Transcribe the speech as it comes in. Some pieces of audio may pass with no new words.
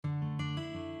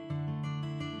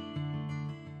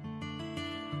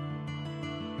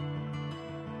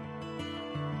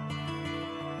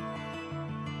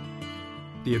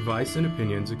The advice and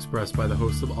opinions expressed by the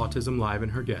hosts of Autism Live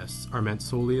and her guests are meant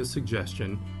solely as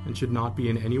suggestion and should not be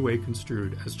in any way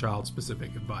construed as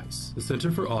child-specific advice. The Center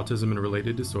for Autism and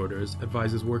Related Disorders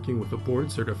advises working with a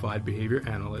board-certified behavior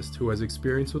analyst who has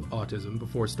experience with autism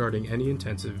before starting any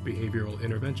intensive behavioral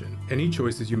intervention. Any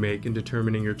choices you make in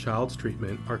determining your child's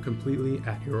treatment are completely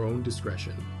at your own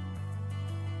discretion.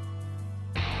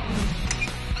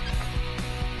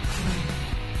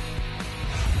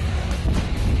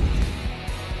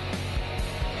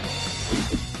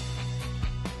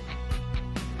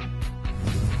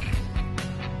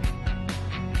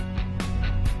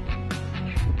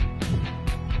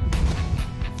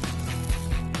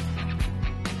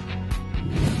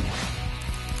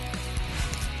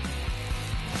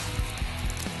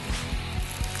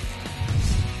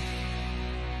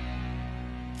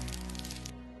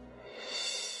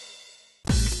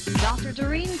 Dr.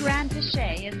 Doreen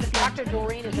Grand-Piché is the... Dr.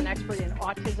 Doreen is an expert in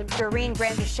autism. Doreen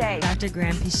Grand-Piché. Dr.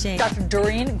 Grand-Piché. Dr.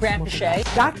 Doreen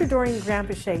Grand-Piché. Dr. Doreen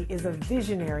Grand-Piché is a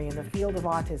visionary in the field of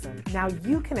autism. Now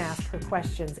you can ask her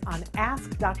questions on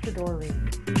Ask Dr. Doreen.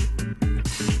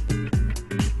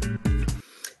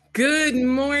 Good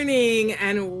morning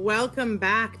and welcome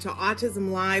back to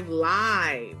Autism Live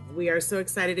Live. We are so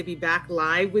excited to be back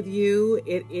live with you.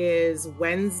 It is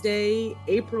Wednesday,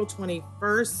 April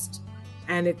 21st.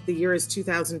 And the year is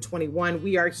 2021.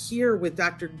 We are here with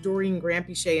Dr. Doreen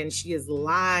Grand-Piché, and she is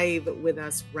live with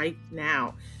us right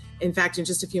now. In fact, in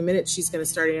just a few minutes, she's going to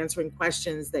start answering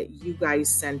questions that you guys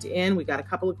sent in. We got a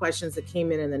couple of questions that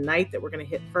came in the night that we're going to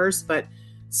hit first, but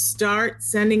start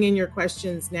sending in your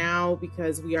questions now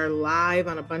because we are live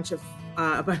on a bunch of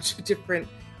different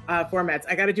formats.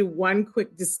 I got to do one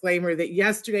quick disclaimer that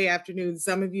yesterday afternoon,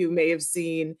 some of you may have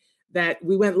seen that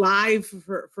we went live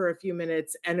for a few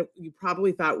minutes and you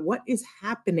probably thought, what is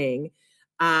happening?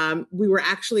 We were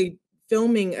actually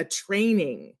filming a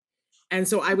training. And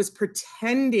so I was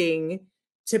pretending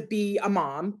to be a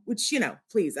mom, which,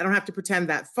 please, I don't have to pretend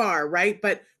that far, right?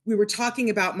 But we were talking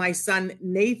about my son,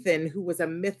 Nathan, who was a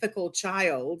mythical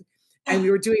child. And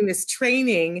we were doing this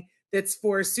training that's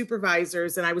for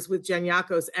supervisors. And I was with Jen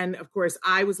Yakos. And of course,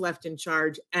 I was left in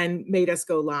charge and made us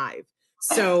go live.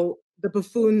 So the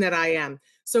buffoon that I am.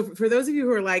 So for those of you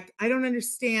who are like, I don't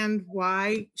understand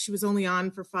why she was only on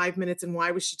for 5 minutes and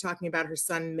why was she talking about her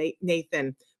son,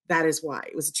 Nathan? That is why.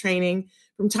 It was a training.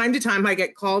 From time to time, I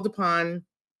get called upon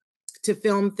to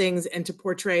film things and to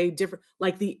portray different,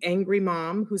 like the angry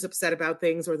mom who's upset about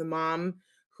things, or the mom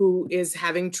who is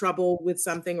having trouble with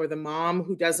something, or the mom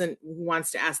who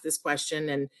wants to ask this question.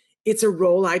 And it's a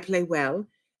role I play well.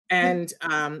 And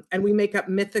we make up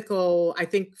mythical, I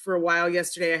think for a while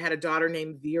yesterday, I had a daughter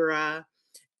named Vera,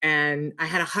 and I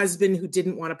had a husband who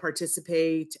didn't want to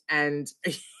participate. And,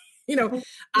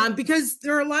 because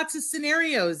there are lots of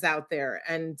scenarios out there.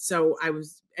 And so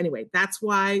anyway, that's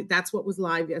what was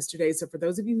live yesterday. So for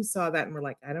those of you who saw that and were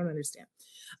like, I don't understand.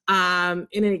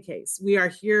 In any case, we are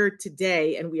here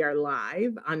today and we are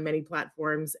live on many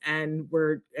platforms, and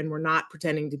we're not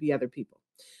pretending to be other people.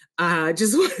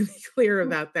 Just want to be clear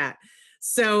about that.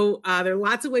 So there are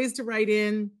lots of ways to write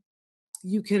in.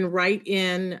 You can write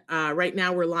in. Right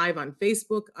now we're live on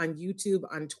Facebook, on YouTube,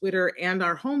 on Twitter, and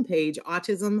our homepage,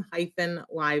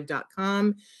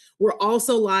 autism-live.com. We're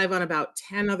also live on about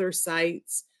 10 other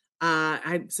sites.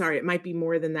 I'm sorry, it might be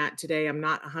more than that today. I'm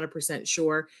not 100%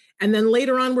 sure. And then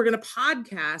later on, we're going to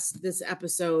podcast this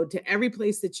episode to every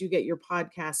place that you get your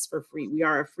podcasts for free. We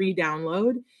are a free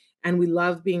download. And we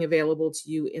love being available to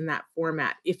you in that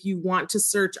format. If you want to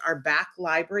search our back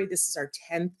library, this is our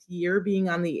 10th year being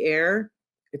on the air.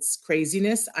 It's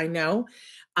craziness, I know.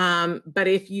 But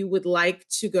if you would like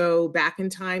to go back in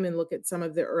time and look at some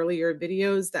of the earlier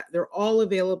videos, that they're all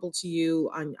available to you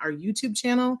on our YouTube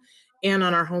channel and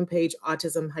on our homepage,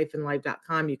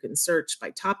 autism-live.com. You can search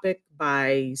by topic,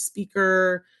 by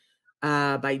speaker,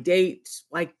 by date.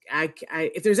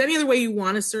 If there's any other way you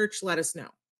want to search, let us know.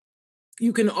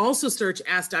 You can also search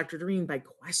Ask Dr. Doreen by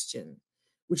question,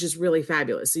 which is really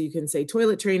fabulous. So you can say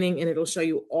toilet training, and it'll show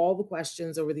you all the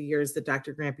questions over the years that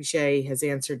Dr. Grand-Piché has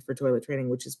answered for toilet training,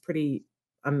 which is pretty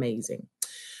amazing.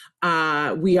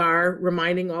 We are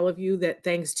reminding all of you that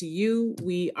thanks to you,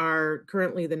 we are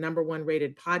currently the #1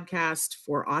 rated podcast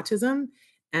for autism.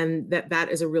 And that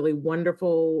is a really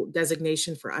wonderful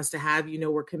designation for us to have.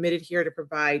 We're committed here to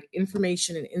provide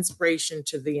information and inspiration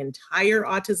to the entire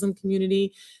autism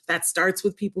community. That starts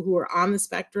with people who are on the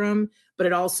spectrum, but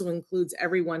it also includes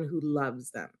everyone who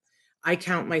loves them. I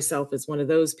count myself as one of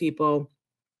those people.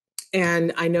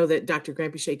 And I know that Dr.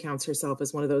 Grand-Piché counts herself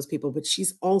as one of those people, but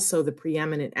she's also the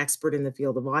preeminent expert in the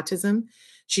field of autism.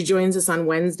 She joins us on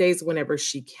Wednesdays whenever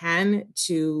she can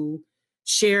to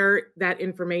share that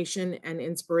information and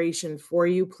inspiration for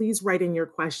you. Please write in your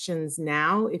questions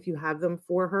now if you have them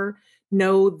for her.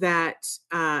 Know that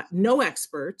no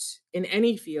expert in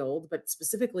any field, but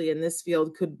specifically in this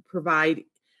field, could provide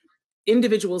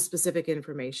individual specific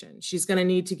information. She's going to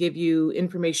need to give you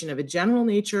information of a general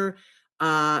nature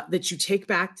that you take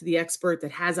back to the expert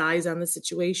that has eyes on the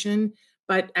situation.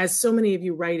 But as so many of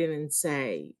you write in and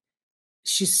say,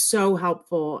 she's so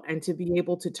helpful. And to be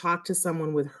able to talk to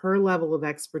someone with her level of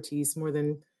expertise, more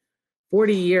than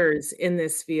 40 years in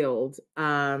this field,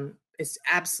 is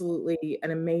absolutely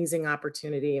an amazing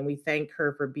opportunity. And we thank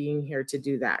her for being here to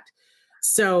do that.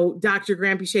 So, Dr.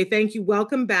 Granpeesheh, thank you.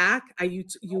 Welcome back.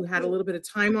 You had a little bit of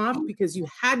time off because you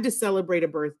had to celebrate a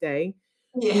birthday.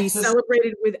 Yes. We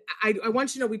celebrated with, I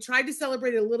want you to know, we tried to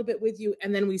celebrate it a little bit with you,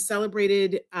 and then we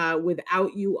celebrated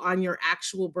without you on your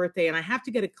actual birthday. And I have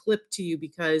to get a clip to you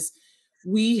because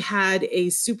we had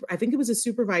I think it was a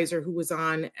supervisor who was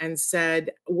on and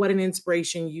said what an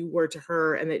inspiration you were to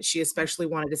her, and that she especially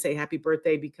wanted to say happy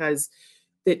birthday because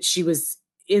that she was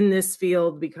in this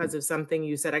field because of something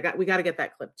you said. We got to get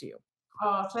that clip to you.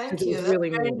 Oh, thank you. That's really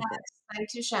very nice.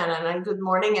 Thank you, Shannon. And good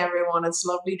morning, everyone. It's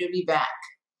lovely to be back.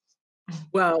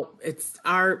 Well, it's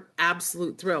our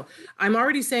absolute thrill. I'm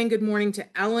already saying good morning to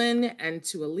Ellen and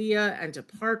to Aaliyah and to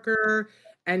Parker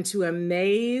and to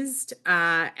Amazed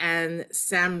and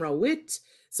Sam Rowit.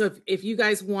 So if you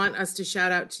guys want us to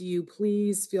shout out to you,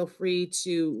 please feel free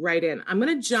to write in. I'm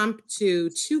going to jump to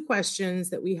 2 questions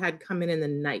that we had come in the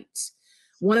night.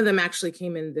 One of them actually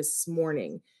came in this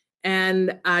morning.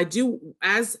 And I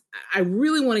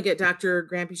really want to get Dr.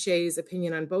 Granpeesheh's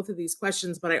opinion on both of these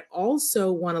questions, but I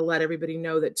also want to let everybody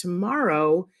know that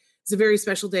tomorrow is a very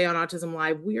special day on Autism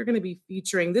Live. We are going to be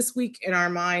featuring This Week in Our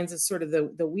Minds as sort of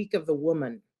the week of the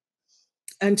woman.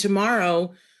 And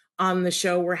tomorrow on the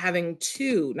show, we're having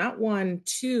 2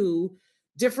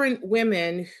 different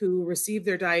women who received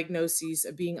their diagnoses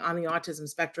of being on the autism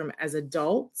spectrum as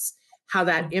adults, how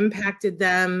that impacted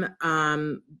them.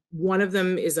 One of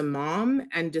them is a mom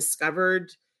and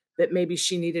discovered that maybe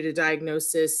she needed a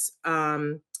diagnosis,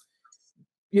 because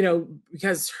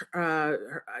a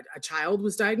child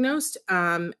was diagnosed.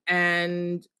 But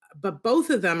both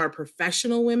of them are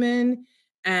professional women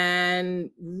and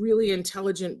really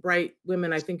intelligent, bright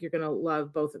women. I think you're going to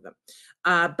love both of them.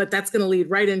 But that's going to lead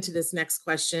right into this next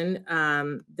question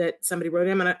that somebody wrote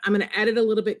in. I'm going to edit a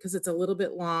little bit because it's a little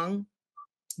bit long.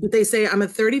 But they say, I'm a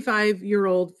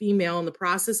 35-year-old female in the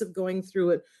process of going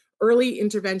through an early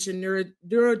intervention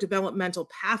neurodevelopmental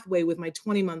pathway with my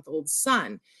 20-month-old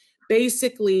son.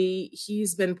 Basically,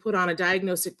 he's been put on a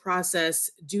diagnostic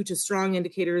process due to strong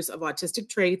indicators of autistic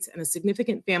traits and a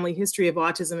significant family history of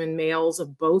autism in males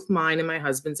of both mine and my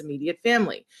husband's immediate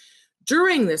family.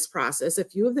 During this process, a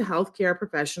few of the healthcare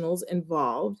professionals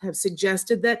involved have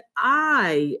suggested that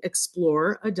I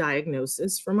explore a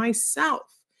diagnosis for myself.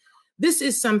 This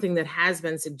is something that has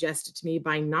been suggested to me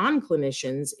by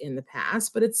non-clinicians in the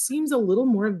past, but it seems a little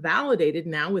more validated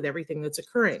now with everything that's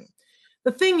occurring.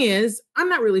 The thing is, I'm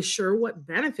not really sure what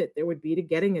benefit there would be to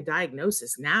getting a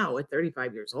diagnosis now at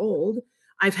 35 years old.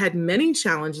 I've had many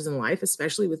challenges in life,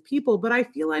 especially with people, but I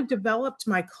feel I've developed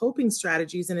my coping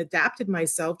strategies and adapted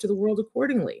myself to the world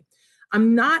accordingly.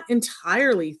 I'm not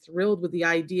entirely thrilled with the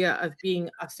idea of being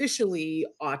officially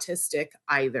autistic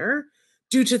either,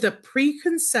 due to the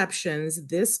preconceptions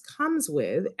this comes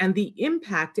with and the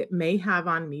impact it may have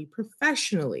on me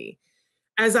professionally,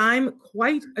 as I'm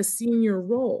quite a senior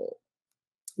role.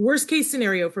 Worst case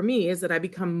scenario for me is that I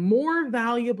become more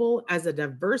valuable as a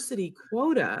diversity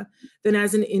quota than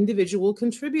as an individual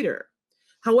contributor.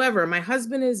 However, my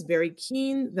husband is very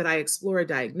keen that I explore a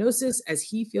diagnosis as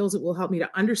he feels it will help me to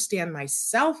understand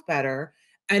myself better.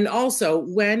 And also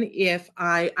if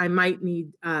I might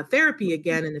need therapy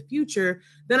again in the future,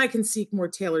 then I can seek more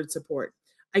tailored support.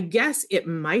 I guess it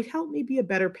might help me be a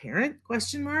better parent, ?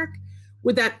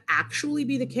 Would that actually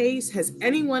be the case? Has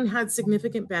anyone had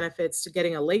significant benefits to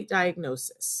getting a late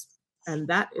diagnosis? And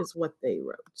that is what they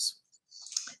wrote.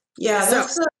 Yeah,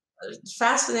 that's a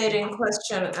fascinating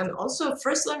question. And also,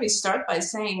 first, let me start by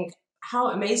saying how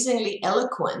amazingly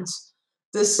eloquent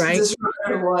this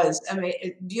writer was. I mean,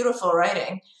 beautiful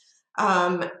writing.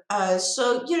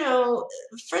 So,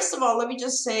 first of all, let me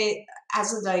just say,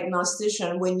 as a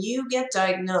diagnostician, when you get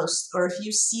diagnosed, or if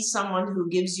you see someone who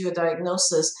gives you a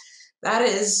diagnosis, that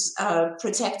is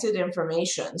protected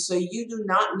information. So you do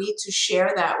not need to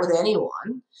share that with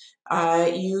anyone.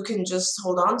 You can just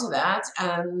hold on to that.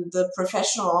 And the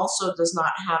professional also does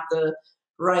not have the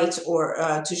right or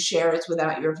to share it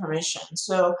without your permission.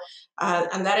 So,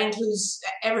 and that includes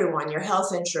everyone, your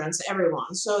health insurance,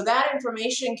 everyone. So that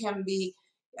information can be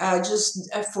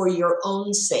for your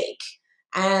own sake.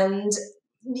 And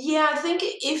yeah, I think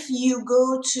if you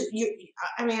go to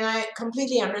I mean, I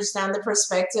completely understand the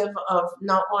perspective of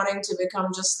not wanting to become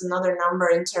just another number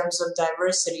in terms of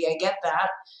diversity. I get that.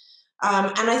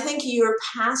 And I think you're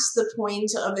past the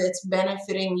point of it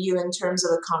benefiting you in terms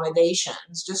of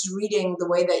accommodations. Just reading the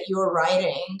way that you're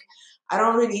writing, I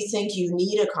don't really think you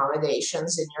need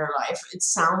accommodations in your life. It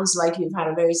sounds like you've had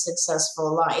a very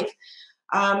successful life.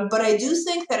 But I do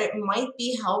think that it might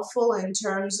be helpful in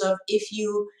terms of if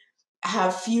you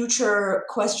have future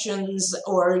questions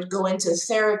or go into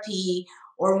therapy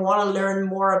or want to learn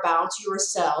more about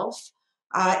yourself.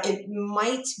 It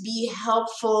might be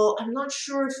helpful. I'm not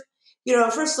sure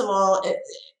if, first of all,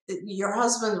 your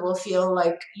husband will feel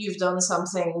like you've done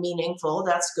something meaningful.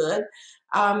 That's good.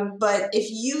 But if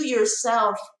you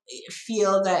yourself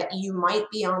feel that you might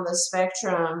be on the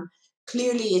spectrum,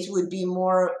 clearly it would be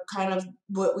more kind of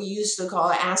what we used to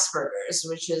call Asperger's,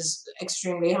 which is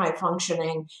extremely high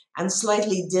functioning and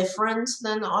slightly different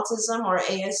than autism or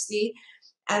ASD.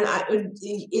 And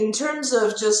in terms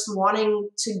of just wanting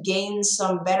to gain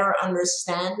some better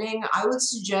understanding, I would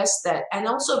suggest that, and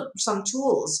also some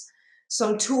tools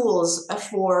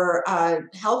for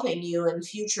helping you in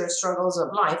future struggles of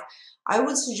life. I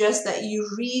would suggest that you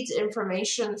read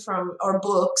information or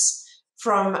books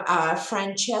from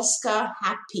Francesca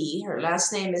Happe. Her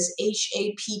last name is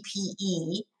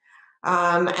Happe.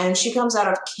 And she comes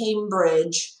out of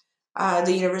Cambridge,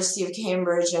 the University of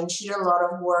Cambridge, and she did a lot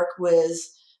of work with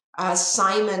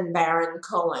Simon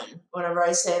Baron-Cohen. Whenever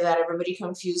I say that, everybody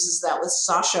confuses that with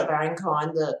Sacha Baron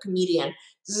Cohen, the comedian.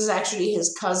 This is actually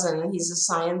his cousin, and he's a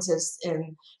scientist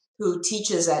who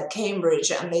teaches at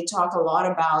Cambridge, and they talk a lot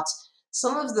about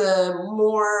some of the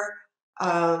more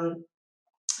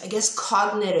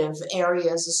cognitive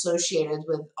areas associated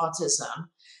with autism.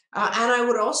 And I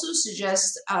would also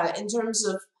suggest, in terms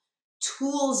of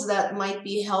tools that might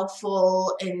be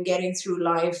helpful in getting through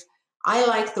life, I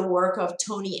like the work of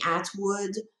Tony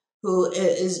Attwood, who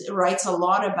writes a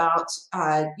lot about,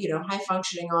 high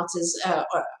functioning autism,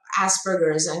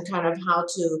 Asperger's, and kind of how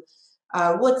to,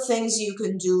 what things you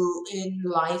can do in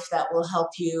life that will help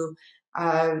you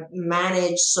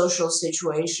manage social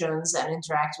situations and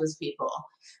interact with people.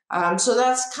 So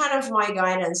that's kind of my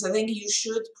guidance. I think you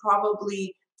should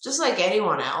probably, just like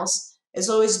anyone else, it's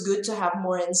always good to have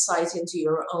more insight into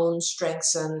your own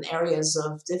strengths and areas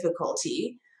of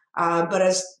difficulty.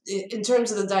 But in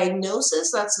terms of the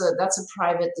diagnosis, that's a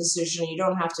private decision. You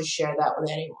don't have to share that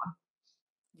with anyone.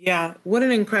 Yeah, what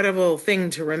an incredible thing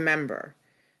to remember.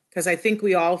 Because I think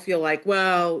we all feel like,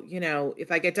 well,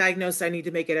 if I get diagnosed, I need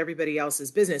to make it everybody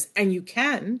else's business. And you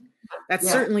can. That's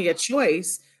certainly a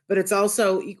choice. But it's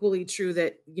also equally true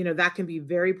that, that can be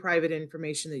very private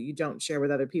information that you don't share with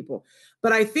other people.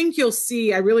 But I think you'll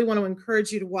see, I really want to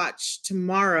encourage you to watch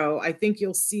tomorrow. I think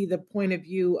you'll see the point of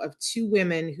view of two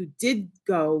women who did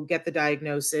go get the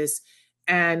diagnosis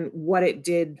and what it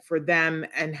did for them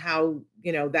and how,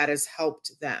 that has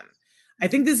helped them. I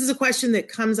think this is a question that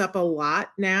comes up a lot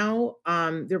now.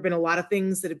 There have been a lot of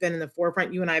things that have been in the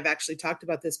forefront. You and I have actually talked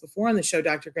about this before on the show,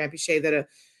 Dr. Granpeesheh, that,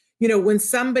 when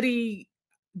somebody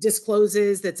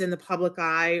discloses that's in the public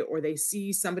eye, or they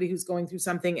see somebody who's going through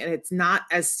something and it's not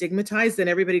as stigmatized, then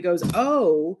everybody goes,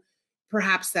 oh,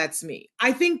 perhaps that's me.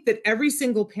 I think that every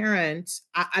single parent,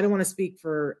 I don't want to speak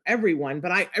for everyone,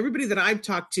 but everybody that I've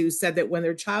talked to said that when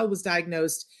their child was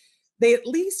diagnosed, they at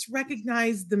least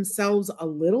recognized themselves a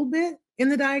little bit in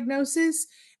the diagnosis.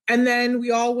 And then we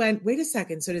all went, wait a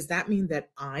second. So does that mean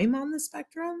that I'm on the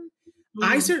spectrum? Mm-hmm.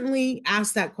 I certainly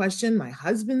asked that question. My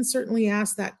husband certainly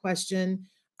asked that question.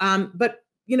 But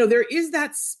there is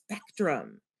that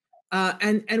spectrum,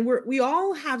 and we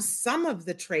all have some of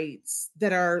the traits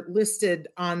that are listed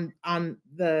on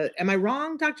the. Am I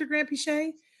wrong, Dr.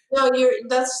 Granpeesheh? No,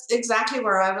 that's exactly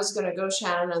where I was going to go,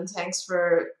 Shannon, and thanks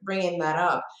for bringing that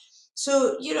up.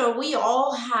 So, we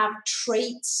all have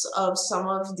traits of some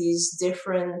of these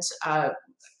different,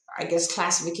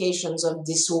 classifications of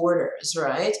disorders,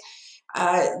 right?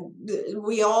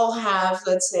 We all have,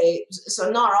 let's say, so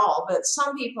not all, but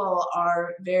some people are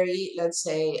very, let's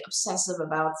say, obsessive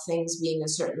about things being a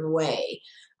certain way.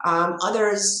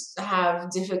 Others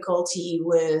have difficulty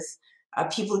with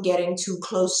people getting too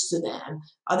close to them.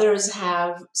 Others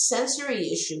have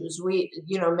sensory issues.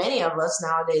 Many of us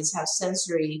nowadays have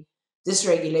sensory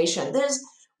dysregulation.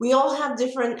 We all have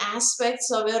different aspects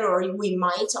of it, or we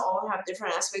might all have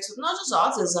different aspects of not just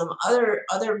autism,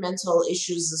 other mental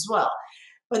issues as well.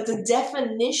 But the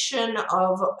definition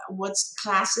of what's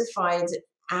classified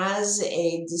as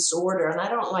a disorder, and I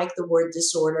don't like the word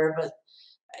disorder, but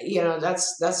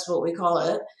that's what we call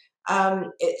it.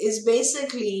 is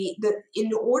basically that in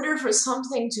order for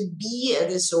something to be a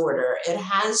disorder, it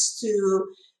has to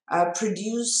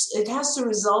it has to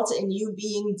result in you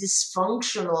being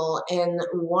dysfunctional in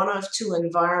one of two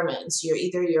environments. You're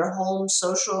either your home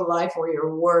social life or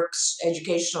your work's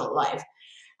educational life.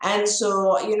 And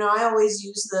so, I always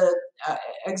use the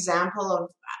example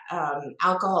of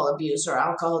alcohol abuse or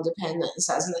alcohol dependence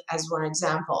as one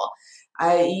example.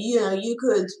 You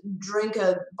could drink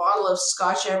a bottle of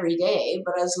scotch every day,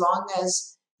 but as long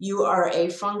as you are a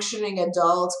functioning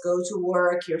adult, go to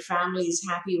work, your family is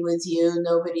happy with you,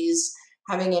 nobody's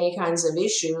having any kinds of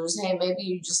issues, hey, maybe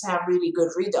you just have really good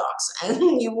redox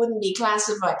and you wouldn't be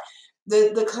classified.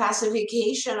 The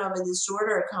classification of a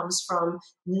disorder comes from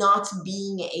not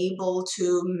being able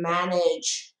to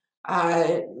manage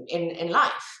in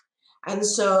life. And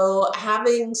so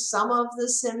having some of the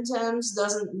symptoms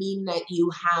doesn't mean that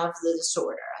you have the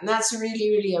disorder. And that's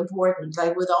really, really important.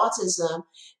 Like with autism,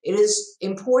 it is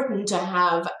important to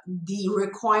have the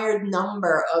required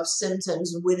number of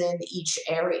symptoms within each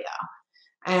area.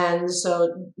 And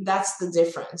so that's the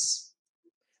difference.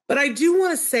 But I do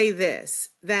want to say this,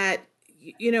 that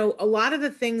a lot of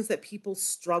the things that people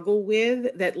struggle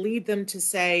with that lead them to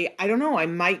say, I don't know, I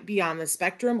might be on the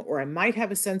spectrum or I might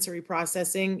have a sensory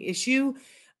processing issue,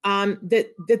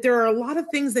 that there are a lot of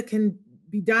things that can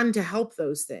be done to help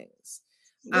those things.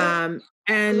 Yeah.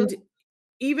 And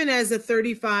even as a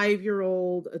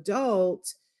 35-year-old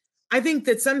adult, I think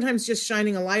that sometimes just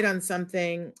shining a light on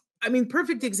something,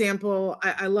 perfect example,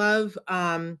 I love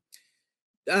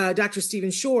Dr.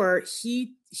 Stephen Shore.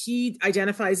 He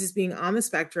identifies as being on the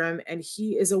spectrum, and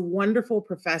he is a wonderful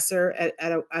professor at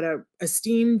a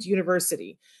esteemed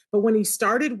university. But when he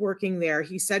started working there,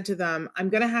 he said to them, I'm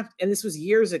going to have, and this was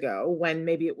years ago when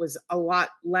maybe it was a lot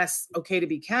less okay to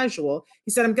be casual.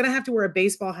 He said, I'm going to have to wear a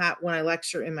baseball hat when I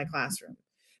lecture in my classroom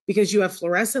because you have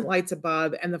fluorescent lights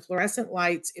above, and the fluorescent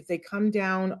lights, if they come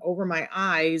down over my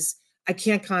eyes, I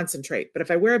can't concentrate. But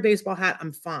if I wear a baseball hat,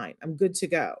 I'm fine. I'm good to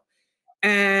go.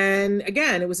 And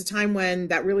again, it was a time when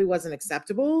that really wasn't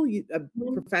acceptable.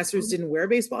 Professors didn't wear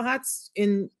baseball hats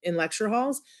in lecture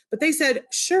halls, but they said,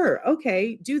 sure,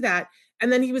 okay, do that.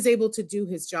 And then he was able to do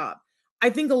his job. I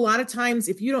think a lot of times,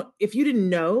 if you didn't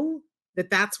know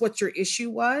that that's what your issue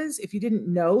was, if you didn't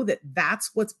know that that's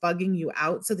what's bugging you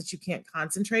out so that you can't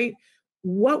concentrate,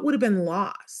 what would have been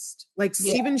lost? Like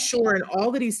Stephen Shore and all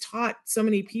that he's taught so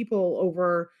many people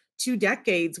over 2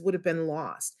 decades would have been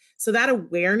lost. So that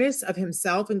awareness of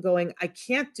himself and going, I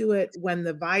can't do it when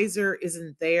the visor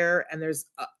isn't there and there's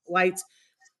lights,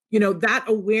 that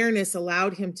awareness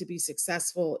allowed him to be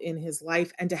successful in his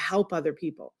life and to help other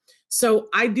people. So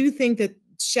I do think that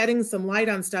shedding some light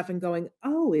on stuff and going,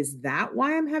 oh, is that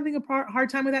why I'm having a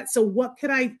hard time with that? So what could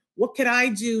I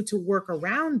do to work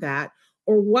around that?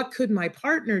 Or what could my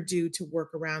partner do to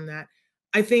work around that?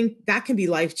 I think that can be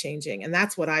life-changing. And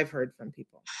that's what I've heard from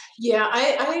people. Yeah,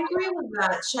 I agree with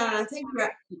that, Shannon. I think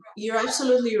you're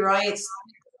absolutely right.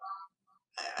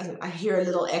 I hear a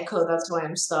little echo. That's why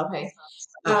I'm stopping.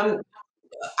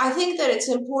 I think that it's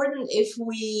important if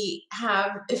we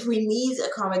need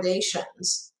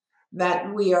accommodations,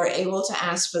 that we are able to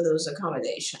ask for those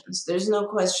accommodations. There's no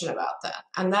question about that.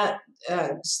 And that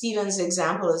Stephen's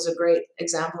example is a great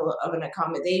example of an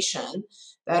accommodation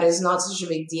that is not such a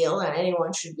big deal, and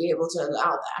anyone should be able to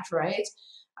allow that, right?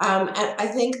 And I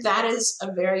think that is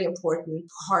a very important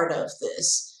part of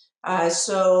this.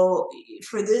 So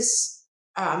for this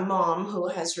mom who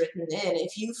has written in,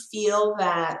 if you feel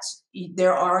that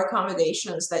there are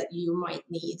accommodations that you might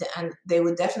need, and they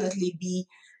would definitely be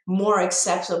more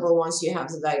acceptable once you have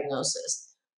the diagnosis.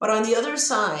 But on the other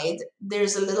side,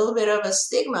 there's a little bit of a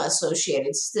stigma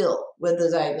associated still with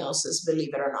the diagnosis,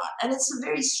 believe it or not. And it's a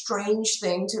very strange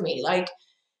thing to me. Like,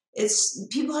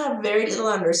 people have very little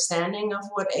understanding of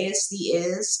what ASD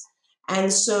is.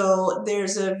 And so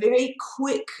there's a very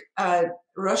quick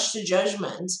rush to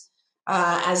judgment,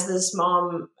 as this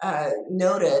mom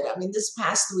noted. This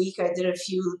past week, I did a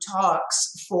few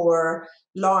talks for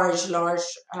large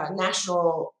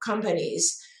national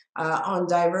companies on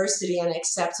diversity and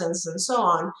acceptance and so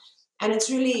on. And it's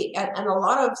really, and a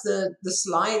lot of the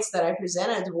slides that I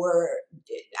presented were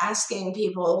asking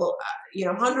people,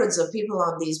 hundreds of people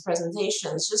on these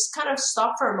presentations, just kind of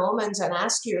stop for a moment and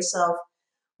ask yourself,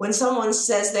 when someone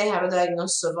says they have a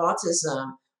diagnosis of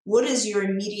autism, what is your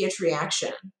immediate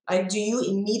reaction? Like, do you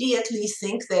immediately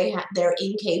think they're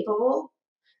incapable?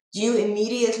 Do you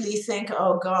immediately think,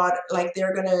 oh God, like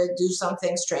they're going to do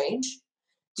something strange?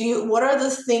 What are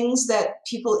the things that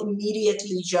people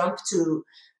immediately jump to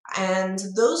And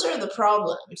those are the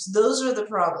problems. Those are the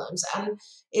problems. And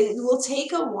it will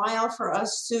take a while for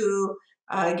us to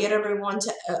get everyone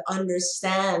to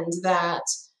understand that,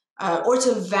 or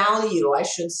to value, I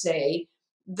should say,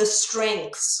 the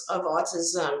strengths of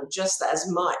autism just as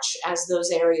much as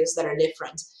those areas that are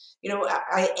different. You know,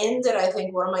 I ended, I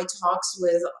think, one of my talks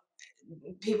with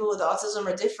people with autism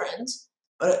are different,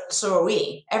 but so are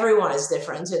we. Everyone is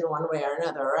different in one way or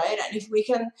another, right? And if we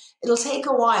can, it'll take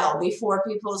a while before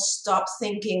people stop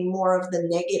thinking more of the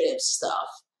negative stuff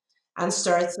and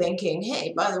start thinking,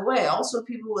 hey, by the way, also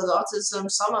people with autism,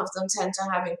 some of them tend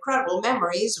to have incredible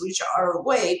memories, which are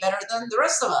way better than the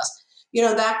rest of us, you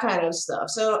know, that kind of stuff.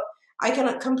 So I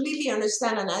can completely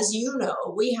understand. And as you know,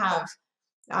 we have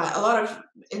a lot of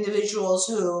individuals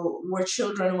who were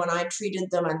children when I treated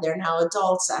them, and they're now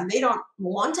adults, and they don't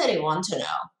want anyone to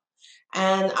know.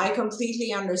 And I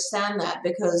completely understand that,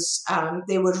 because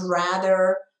they would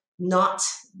rather not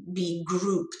be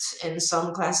grouped in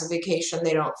some classification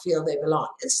they don't feel they belong.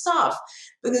 It's tough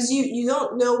because you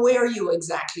don't know where you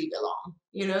exactly belong.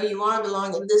 You know, you want to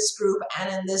belong in this group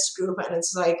and in this group, and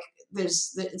it's like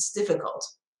it's difficult.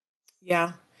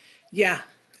 Yeah. Yeah.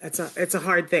 It's a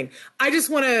hard thing. I just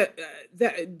want to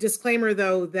the disclaimer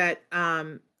though that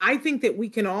I think that we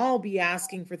can all be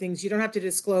asking for things. You don't have to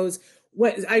disclose.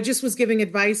 What I just was giving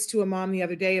advice to a mom the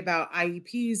other day about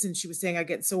IEPs, and she was saying I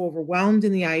get so overwhelmed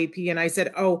in the IEP, and I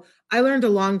said, "Oh, I learned a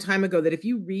long time ago that if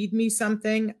you read me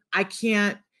something, I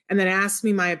can't, and then ask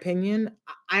me my opinion,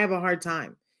 I have a hard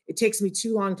time. It takes me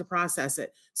too long to process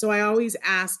it. So I always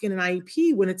ask in an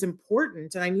IEP when it's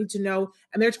important and I need to know,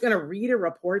 and they're going to read a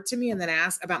report to me and then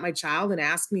ask about my child and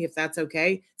ask me if that's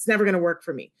okay. It's never going to work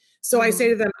for me. So I say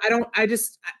to them,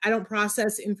 I don't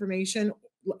process information,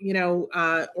 you know,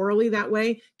 orally that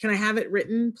way. Can I have it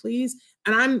written, please?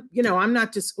 And I'm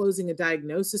not disclosing a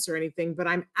diagnosis or anything, but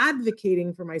I'm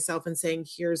advocating for myself and saying,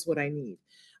 here's what I need.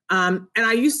 And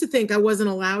I used to think I wasn't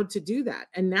allowed to do that.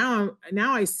 And now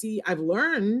I see, I've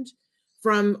learned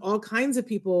from all kinds of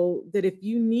people that if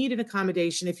you need an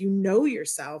accommodation, if you know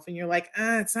yourself and you're like,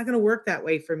 it's not going to work that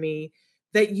way for me,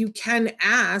 that you can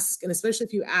ask. And especially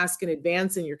if you ask in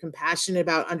advance and you're compassionate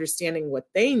about understanding what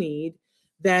they need,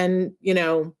 then, you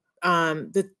know,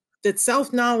 that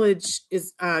self-knowledge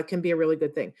is can be a really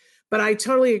good thing. But I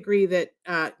totally agree that,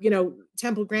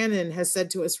 Temple Grandin has said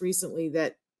to us recently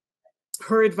that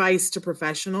her advice to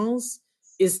professionals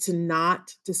is to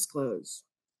not disclose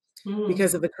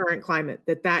because of the current climate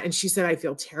and she said, I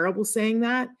feel terrible saying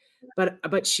that,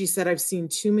 but she said, I've seen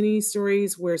too many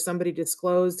stories where somebody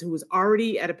disclosed who was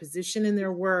already at a position in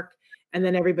their work, and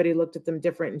then everybody looked at them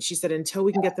different. And she said, until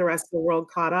we can get the rest of the world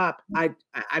caught up,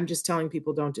 I'm just telling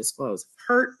people don't disclose.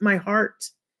 Hurt my heart.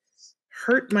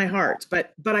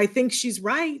 But I think she's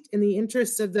right. In the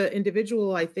interest of the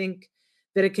individual, I think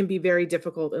that it can be very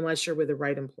difficult unless you're with the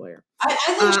right employer. I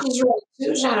think she's right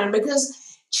too, Shannon,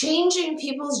 because changing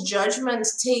people's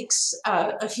judgments takes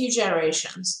a few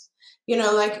generations. You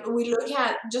know, like we look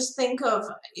at, just think of,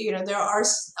 you know, there are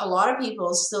a lot of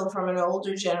people still from an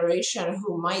older generation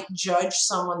who might judge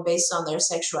someone based on their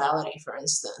sexuality, for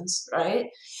instance, right?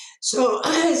 So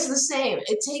it's the same.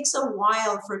 It takes a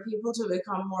while for people to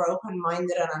become more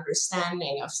open-minded and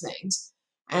understanding of things.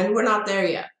 And we're not there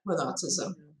yet with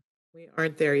autism. We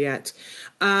aren't there yet.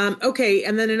 Okay.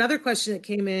 And then another question that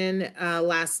came in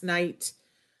last night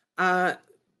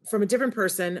from a different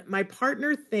person. My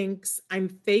partner thinks I'm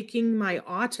faking my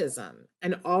autism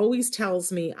and always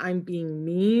tells me I'm being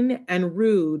mean and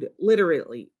rude,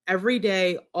 literally every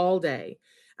day, all day.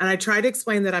 And I try to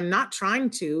explain that I'm not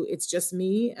trying to, it's just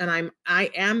me. And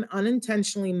I am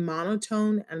unintentionally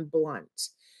monotone and blunt.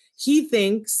 He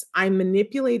thinks I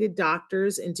manipulated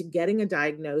doctors into getting a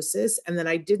diagnosis and that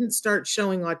I didn't start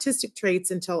showing autistic traits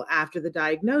until after the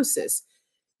diagnosis,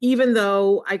 even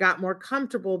though I got more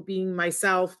comfortable being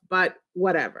myself, but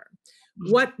whatever.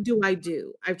 What do I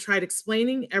do? I've tried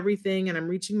explaining everything and I'm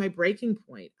reaching my breaking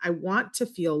point. I want to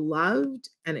feel loved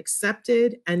and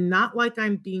accepted and not like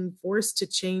I'm being forced to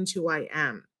change who I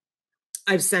am.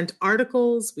 I've sent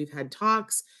articles, we've had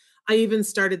talks. I even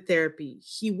started therapy.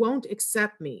 He won't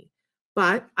accept me,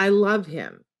 but I love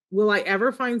him. Will I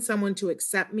ever find someone to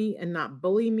accept me and not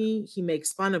bully me? He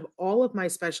makes fun of all of my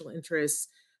special interests.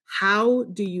 How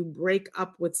do you break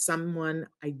up with someone?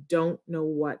 I don't know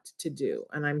what to do.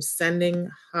 And I'm sending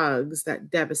hugs. That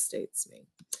devastates me.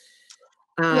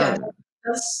 Yeah,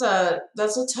 that's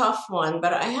a tough one,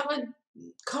 but I have a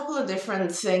couple of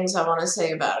different things I want to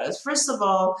say about it. First of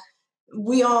all,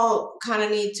 we all kind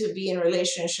of need to be in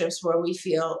relationships where we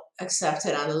feel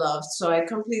accepted and loved. So I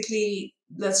completely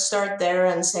let's start there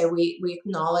and say we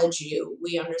acknowledge you.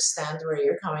 We understand where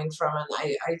you're coming from, and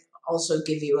I also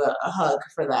give you a hug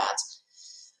for that.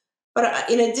 But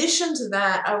in addition to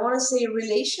that, I want to say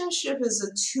relationship is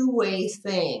a two-way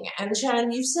thing. And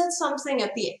Shannon, you said something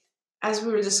as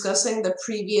we were discussing the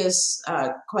previous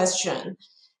question,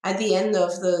 at the end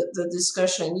of the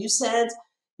discussion. You said,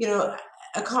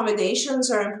 accommodations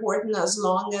are important as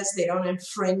long as they don't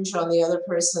infringe on the other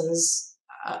person's,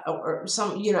 or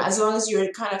some, as long as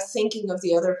you're kind of thinking of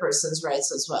the other person's rights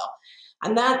as well.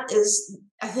 And that is,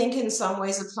 I think in some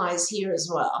ways applies here as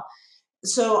well.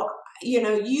 So,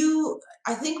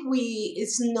 I think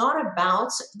it's not about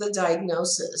the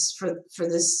diagnosis for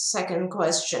this second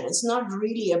question. It's not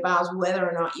really about whether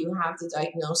or not you have the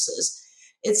diagnosis.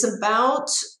 It's about,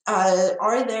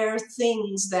 are there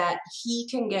things that he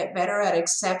can get better at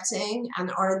accepting,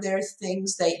 and are there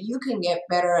things that you can get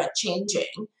better at changing?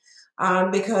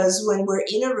 Because when we're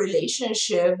in a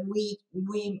relationship, we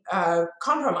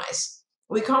compromise.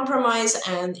 We compromise,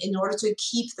 and in order to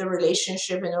keep the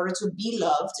relationship, in order to be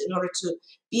loved, in order to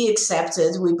be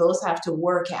accepted, we both have to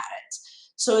work at it.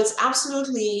 So it's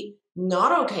absolutely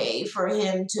not okay for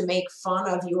him to make fun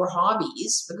of your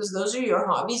hobbies, because those are your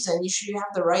hobbies, and you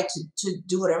have the right to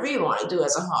do whatever you want to do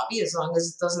as a hobby, as long as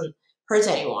it doesn't hurt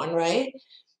anyone, right?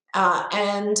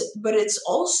 But it's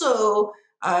also,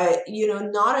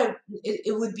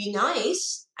 it would be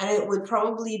nice, and it would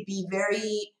probably be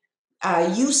very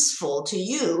useful to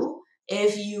you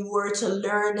if you were to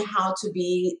learn how to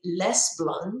be less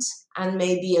blunt and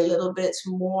maybe a little bit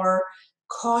more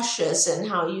cautious in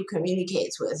how you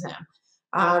communicate with him,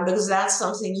 because that's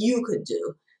something you could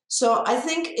do. So I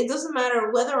think it doesn't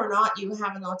matter whether or not you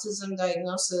have an autism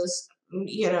diagnosis,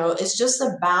 it's just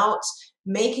about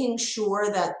making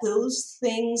sure that those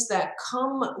things that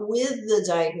come with the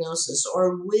diagnosis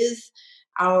or with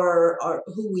or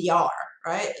who we are,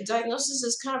 right? Diagnosis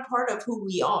is kind of part of who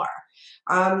we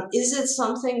are. Is it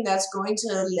something that's going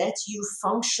to let you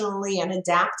functionally and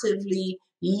adaptively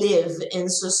live in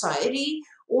society,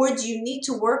 or do you need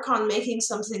to work on making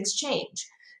some things change?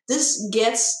 This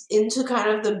gets into kind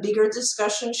of the bigger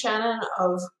discussion, Shannon,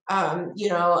 of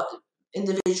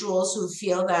individuals who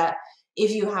feel that if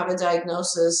you have a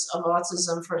diagnosis of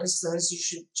autism, for instance, you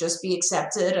should just be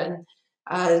accepted, and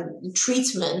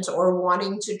treatment or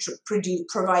wanting to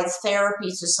provide therapy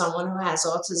to someone who has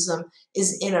autism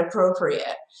is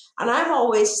inappropriate. And I've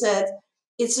always said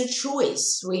it's a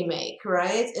choice we make,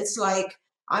 right? It's like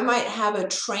I might have a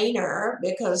trainer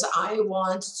because I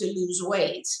want to lose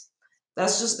weight.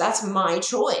 That's my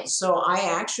choice. So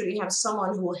I actually have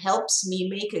someone who helps me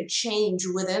make a change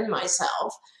within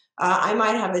myself. I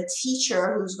might have a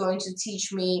teacher who's going to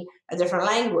teach me a different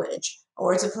language,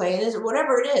 or to play in it,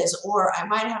 whatever it is. Or I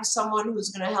might have someone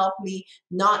who's going to help me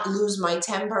not lose my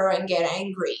temper and get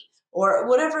angry, or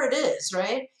whatever it is,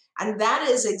 right? And that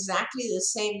is exactly the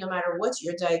same no matter what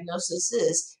your diagnosis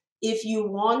is. If you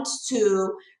want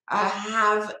to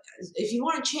if you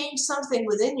want to change something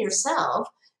within yourself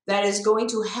that is going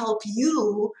to help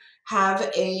you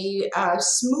have a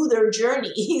smoother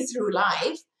journey through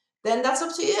life, then that's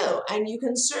up to you. And you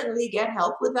can certainly get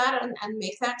help with that and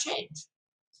make that change.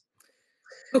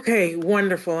 Okay,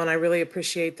 wonderful. And I really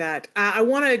appreciate that. I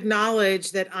want to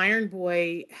acknowledge that Iron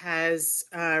Boy has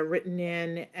written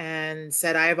in and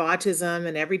said, I have autism,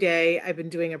 and every day I've been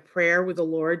doing a prayer with the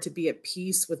Lord to be at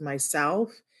peace with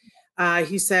myself.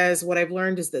 He says, what I've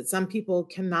learned is that some people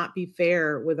cannot be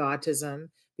fair with autism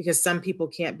because some people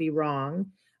can't be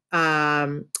wrong.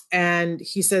 And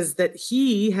he says that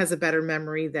he has a better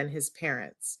memory than his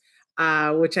parents,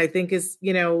 which I think is,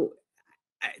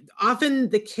 often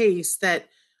the case. That,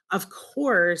 of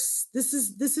course, this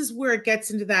is where it gets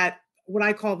into that, what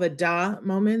I call the duh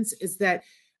moments, is that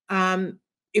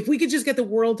if we could just get the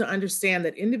world to understand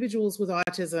that individuals with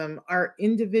autism are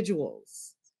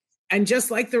individuals, and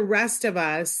just like the rest of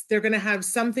us, they're going to have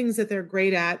some things that they're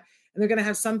great at, and they're going to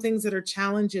have some things that are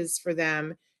challenges for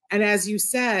them. And as you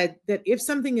said, that if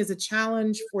something is a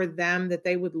challenge for them that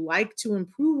they would like to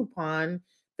improve upon,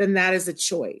 then that is a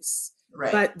choice.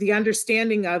 Right. But the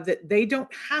understanding of that they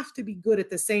don't have to be good at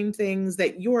the same things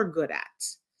that you're good at.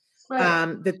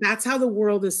 Right. That's how the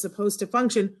world is supposed to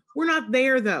function. We're not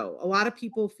there, though. A lot of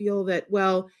people feel that,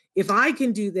 well, if I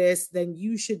can do this, then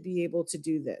you should be able to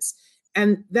do this.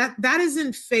 And that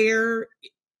isn't fair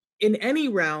in any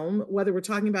realm, whether we're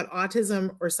talking about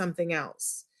autism or something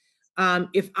else.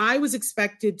 If I was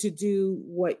expected to do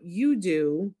what you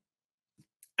do,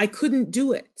 I couldn't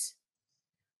do it.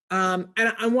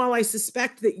 And while I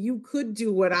suspect that you could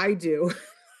do what I do,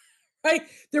 right,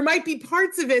 there might be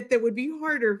parts of it that would be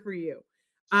harder for you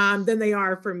than they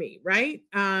are for me, right?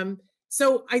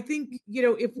 So I think,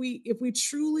 if we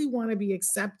truly want to be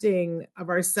accepting of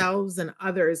ourselves and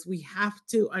others, we have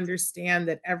to understand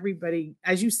that everybody,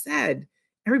 as you said,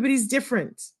 everybody's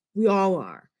different. We all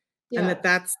are. Yeah. And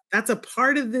that's a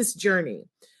part of this journey.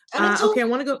 And it's I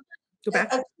want to go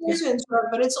back. to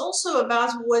interrupt, but it's also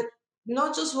about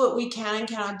not just what we can and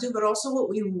cannot do, but also what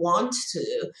we want to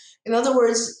do. In other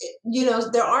words,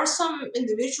 there are some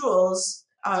individuals,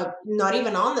 not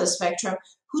even on the spectrum,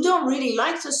 who don't really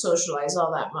like to socialize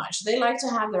all that much. They like to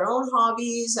have their own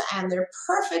hobbies and they're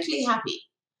perfectly happy.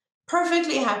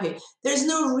 Perfectly happy. There's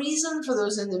no reason for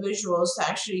those individuals to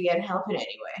actually get help in any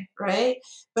way, right?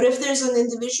 But if there's an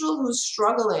individual who's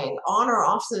struggling on or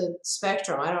off the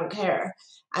spectrum, I don't care,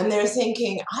 and they're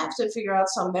thinking, I have to figure out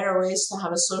some better ways to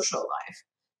have a social life,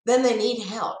 then they need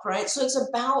help, right? So it's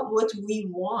about what we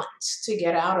want to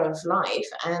get out of life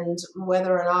and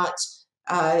whether or not,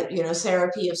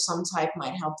 therapy of some type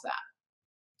might help that.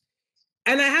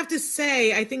 And I have to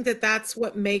say, I think that that's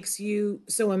what makes you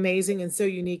so amazing and so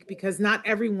unique, because not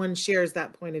everyone shares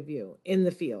that point of view in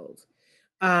the field.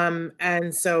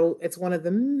 And so it's one of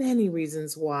the many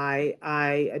reasons why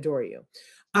I adore you.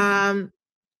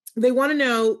 They want to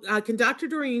know, can Dr.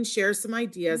 Doreen share some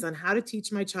ideas on how to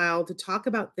teach my child to talk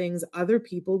about things other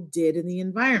people did in the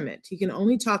environment? He can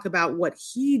only talk about what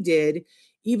he did,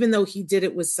 even though he did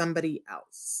it with somebody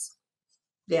else.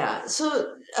 Yeah,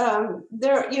 so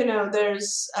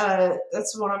there's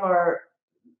that's one of our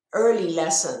early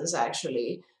lessons,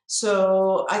 actually.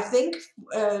 So I think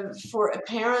for a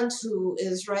parent who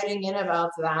is writing in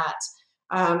about that,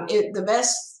 the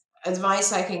best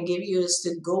advice I can give you is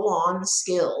to go on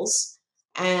Skills.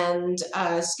 And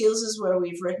Skills is where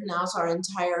we've written out our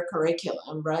entire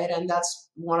curriculum, right? And that's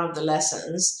one of the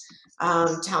lessons.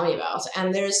 Tell me about.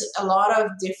 And there's a lot of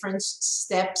different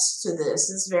steps to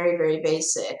this. It's very, very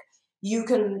basic. You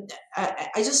can, I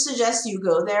just suggest you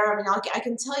go there. I mean, I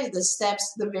can tell you the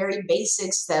steps, the very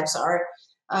basic steps are,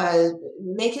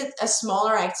 make it a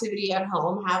smaller activity at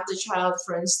home. Have the child,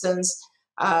 for instance,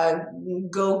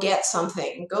 go get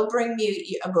something. Go bring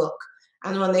me a book.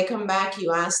 And when they come back,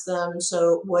 you ask them,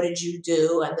 so what did you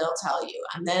do? And they'll tell you.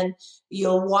 And then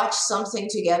you'll watch something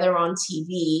together on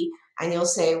TV. And you'll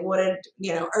say, what did,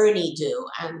 Ernie do?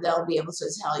 And they'll be able to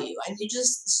tell you. And you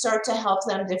just start to help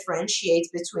them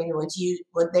differentiate between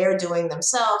what they're doing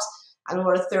themselves and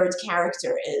what a third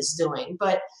character is doing.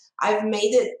 But I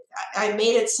made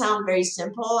it sound very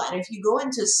simple. And if you go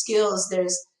into Skills,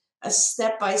 there's a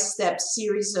step-by-step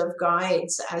series of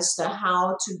guides as to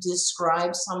how to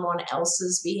describe someone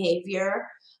else's behavior.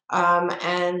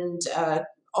 And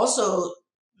also,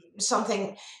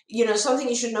 something you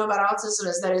should know about autism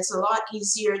is that it's a lot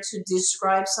easier to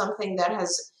describe something that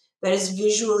is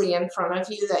visually in front of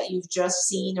you, that you've just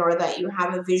seen, or that you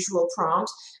have a visual prompt.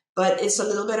 But it's a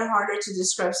little bit harder to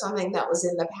describe something that was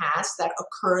in the past, that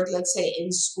occurred, let's say, in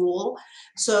school.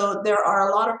 So there are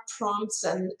a lot of prompts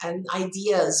and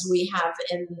ideas we have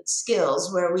in Skills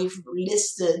where we've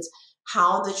listed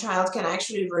how the child can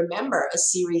actually remember a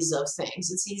series of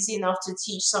things. It's easy enough to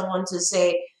teach someone to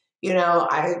say,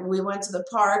 we went to the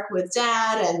park with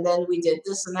Dad, and then we did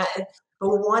this and that.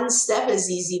 But one step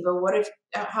is easy. But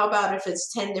how about if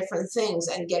it's 10 different things,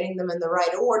 and getting them in the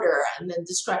right order and then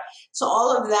describe? So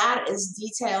all of that is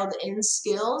detailed in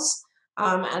Skills.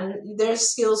 And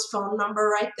there's Skills phone number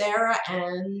right there.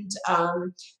 And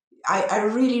I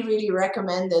really, really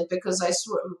recommend it, because I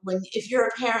swear, if you're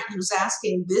a parent who's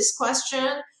asking this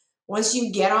question, once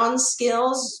you get on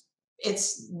Skills,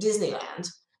 it's Disneyland.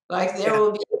 Like there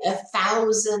will be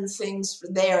 1,000 things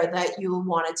there that you will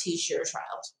want to teach your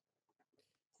child.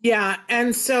 Yeah.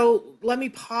 And so let me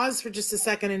pause for just a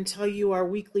second and tell you our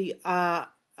weekly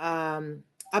update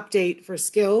for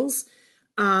Skills.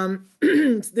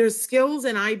 There's Skills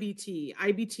and IBT.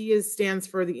 IBT stands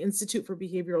for the Institute for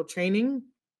Behavioral Training.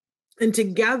 And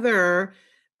together,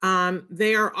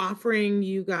 they are offering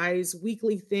you guys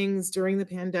weekly things during the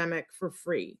pandemic for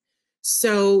free.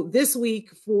 So this week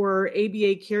for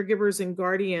ABA caregivers and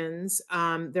guardians,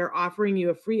 they're offering you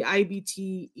a free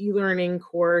IBT e-learning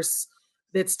course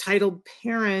that's titled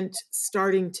Parent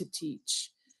Starting to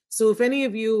Teach. So if any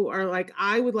of you are like,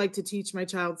 I would like to teach my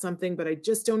child something, but I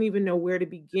just don't even know where to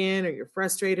begin, or you're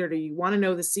frustrated, or you want to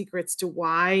know the secrets to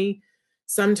why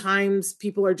sometimes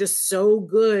people are just so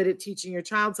good at teaching your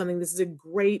child something, this is a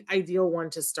great ideal one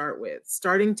to start with,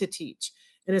 Starting to Teach.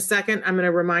 In a second, I'm going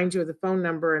to remind you of the phone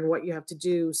number and what you have to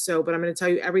do. But I'm going to tell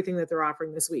you everything that they're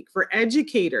offering this week. For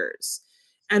educators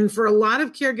and for a lot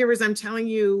of caregivers, I'm telling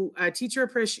you, Teacher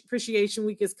Appreciation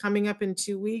Week is coming up in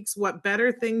 2 weeks. What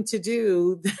better thing to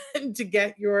do than to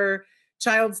get your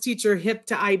child's teacher hip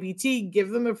to IBT, give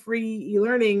them a free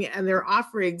e-learning, and they're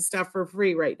offering stuff for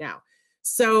free right now.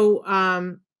 So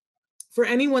for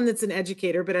anyone that's an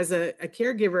educator, but as a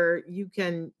caregiver,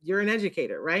 you're an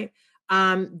educator, right?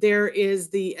 There is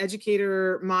the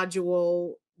educator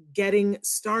module getting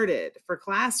started for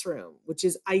classroom, which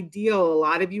is ideal. A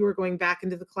lot of you are going back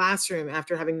into the classroom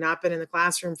after having not been in the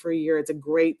classroom for a year. It's a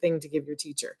great thing to give your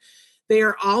teacher. They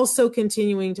are also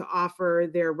continuing to offer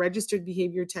their Registered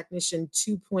Behavior Technician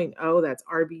 2.0, that's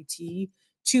RBT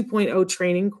 2.0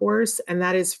 training course, and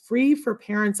that is free for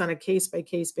parents on a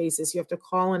case-by-case basis. You have to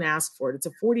call and ask for it. It's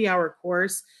a 40-hour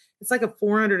course. It's like a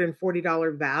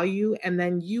 $440 value, and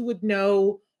then you would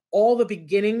know all the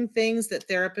beginning things that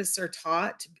therapists are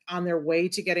taught on their way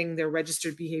to getting their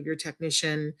Registered Behavior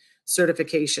Technician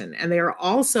certification. And they are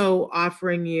also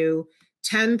offering you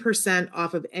 10%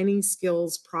 off of any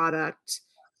skills product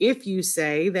if you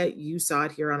say that you saw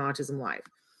it here on Autism Live.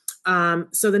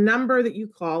 So the number that you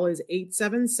call is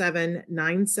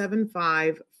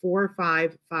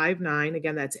 877-975-4559.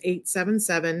 Again, that's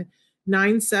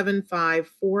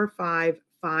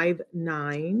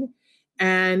 877-975-4559.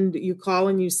 And you call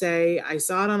and you say, I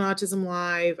saw it on Autism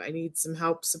Live. I need some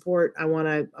help, support. I want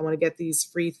to get these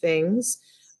free things,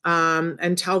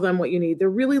 and tell them what you need.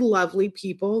 They're really lovely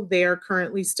people. They are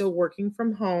currently still working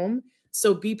from home,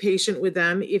 so be patient with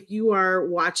them. If you are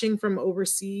watching from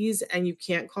overseas and you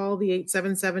can't call the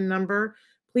 877 number,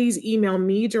 please email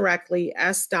me directly,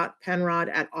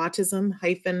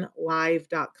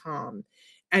 s.penrod@autism-live.com.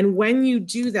 And when you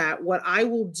do that, what I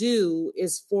will do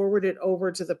is forward it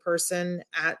over to the person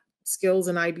at Skills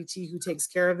and IBT who takes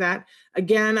care of that.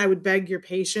 Again, I would beg your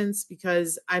patience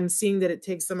because I'm seeing that it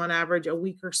takes them on average a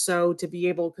week or so to be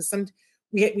able, because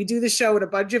we do the show and a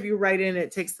bunch of you write in,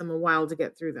 it takes them a while to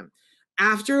get through them.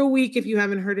 After a week, if you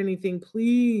haven't heard anything,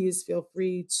 please feel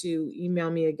free to email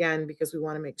me again because we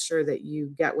want to make sure that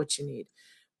you get what you need.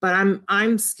 But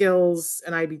I'm Skills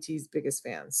and IBT's biggest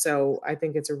fan, so I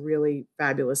think it's a really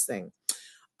fabulous thing.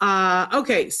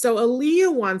 Okay, so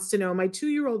Aaliyah wants to know, my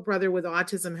 2-year-old brother with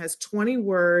autism has 20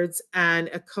 words and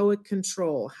echoic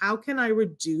control. How can I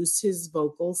reduce his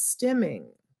vocal stimming?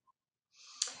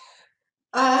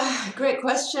 Great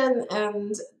question.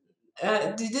 And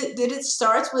did it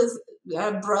start with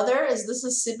brother? Is this a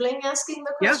sibling asking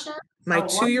the question? Yep, my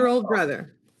 2-year-old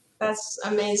brother. That's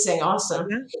amazing. Awesome.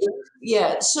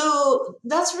 Yeah. So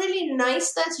that's really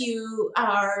nice that you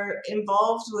are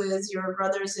involved with your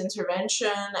brother's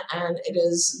intervention. And it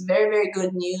is very, very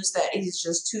good news that he's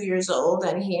just 2 years old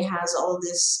and he has all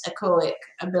this echoic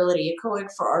ability.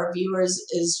 Echoic for our viewers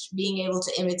is being able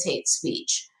to imitate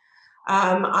speech.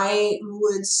 I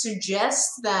would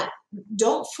suggest that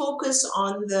don't focus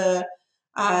on the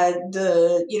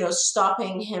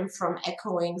stopping him from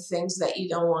echoing things that you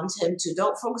don't want him to.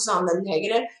 Don't focus on the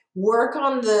negative. Work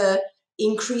on the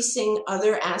increasing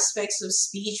other aspects of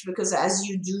speech, because as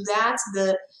you do that,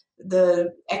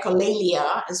 the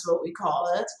echolalia is what we call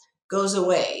it, goes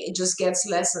away. It just gets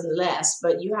less and less,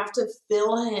 but you have to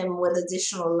fill him with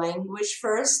additional language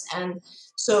first. And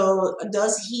so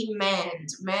does he mand?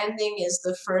 Manding is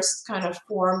the first kind of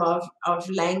form of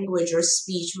language or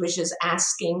speech, which is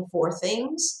asking for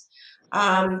things.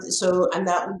 And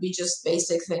that would be just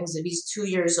basic things. If he's 2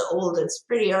 years old, it's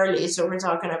pretty early. So we're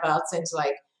talking about things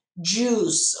like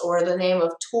juice or the name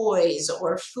of toys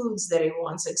or foods that he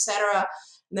wants, etc.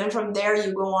 And then from there,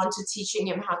 you go on to teaching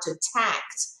him how to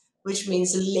tact, which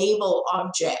means label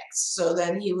objects. So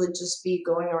then he would just be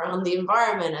going around the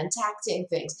environment and tacting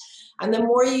things. And the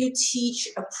more you teach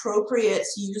appropriate,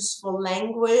 useful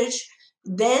language,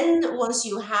 then once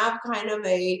you have kind of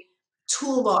a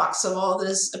toolbox of all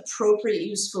this appropriate,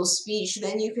 useful speech,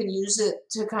 then you can use it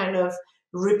to kind of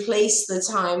replace the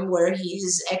time where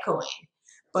he's echoing.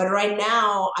 But right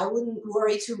now, I wouldn't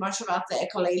worry too much about the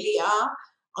echolalia.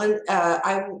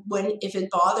 If it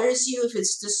bothers you, if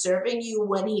it's disturbing you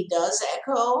when he does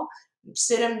echo,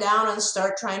 sit him down and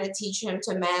start trying to teach him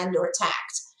to mand or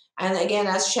tact. And again,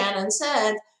 as Shannon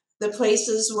said, the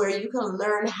places where you can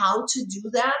learn how to do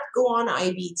that, go on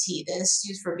IBT, the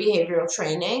Institute for Behavioral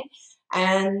Training.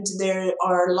 And there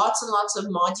are lots and lots of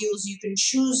modules. You can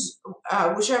choose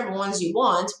whichever ones you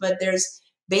want, but there's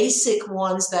basic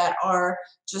ones that are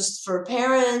just for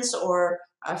parents or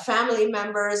family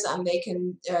members, and they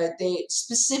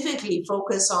specifically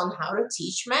focus on how to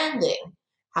teach manding,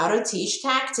 how to teach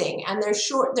tacting, and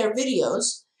they're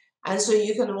videos, and so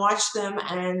you can watch them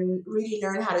and really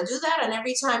learn how to do that. And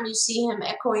every time you see him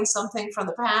echoing something from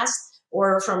the past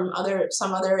or from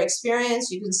some other experience,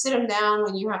 you can sit him down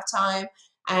when you have time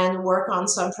and work on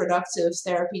some productive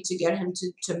therapy to get him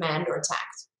to mand or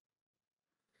tact.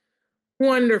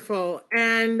 Wonderful.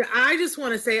 And I just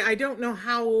want to say, I don't know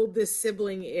how old this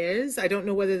sibling is. I don't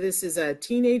know whether this is a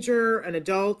teenager, an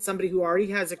adult, somebody who already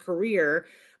has a career.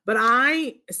 But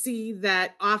I see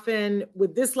that often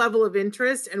with this level of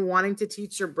interest and wanting to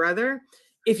teach your brother,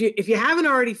 if you haven't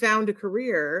already found a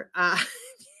career,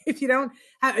 if you don't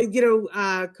have,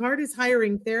 CARD is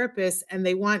hiring therapists, and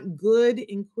they want good,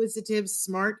 inquisitive,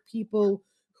 smart people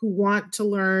who want to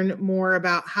learn more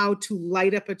about how to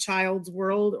light up a child's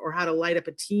world, or how to light up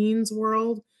a teen's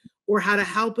world, or how to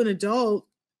help an adult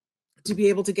to be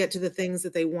able to get to the things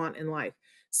that they want in life.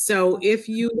 So if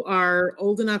you are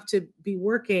old enough to be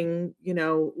working,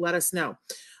 let us know.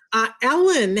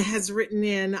 Ellen has written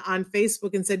in on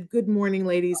Facebook and said, "Good morning,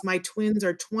 ladies. My twins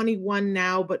are 21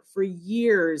 now, but for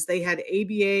years they had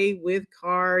ABA with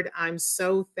CARD. I'm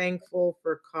so thankful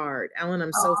for CARD." Ellen,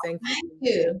 I'm so thankful. Thank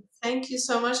you. Thank you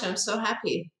so much. I'm so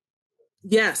happy.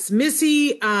 Yes,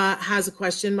 Missy has a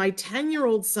question. "My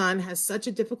 10-year-old son has such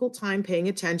a difficult time paying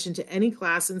attention to any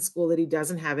class in school that he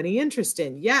doesn't have any interest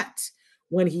in. Yet,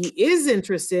 when he is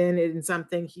interested in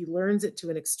something, he learns it to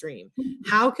an extreme.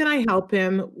 How can I help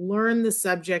him learn the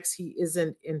subjects he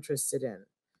isn't interested in?"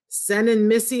 Sending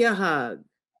Missy a hug.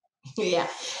 Yeah.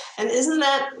 And isn't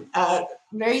that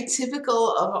very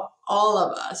typical of all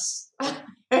of us?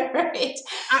 Right?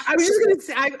 I was just going to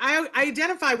say, I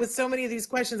identify with so many of these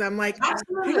questions. I'm like,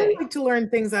 Absolutely. I don't like to learn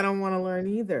things I don't want to learn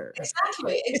either.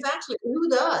 Exactly. Who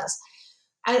does?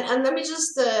 And let me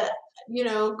just,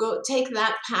 go take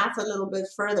that path a little bit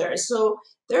further. So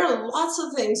there are lots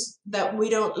of things that we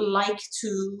don't like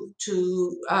to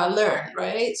learn,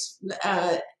 right?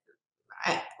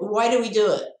 Why do we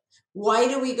do it? Why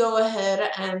do we go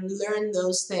ahead and learn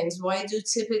those things? Why do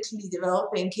typically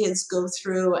developing kids go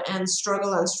through and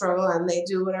struggle and they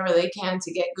do whatever they can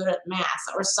to get good at math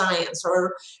or science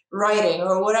or writing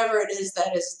or whatever it is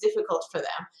that is difficult for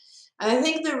them? And I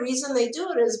think the reason they do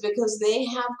it is because they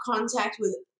have contact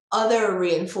with other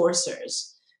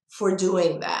reinforcers for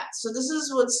doing that. So this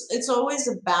is it's always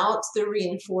about the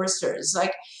reinforcers.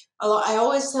 Like I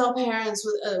always tell parents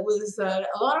with a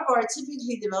lot of our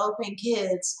typically developing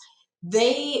kids,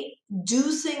 they do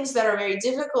things that are very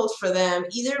difficult for them,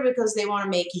 either because they want to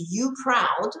make you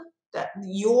proud, that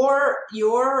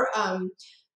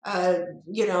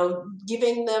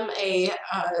giving them a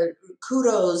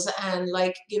kudos and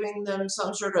like giving them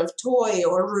some sort of toy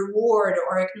or reward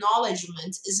or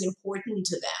acknowledgement is important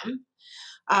to them.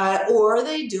 Or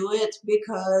they do it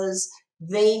because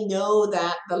they know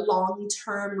that the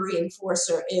long-term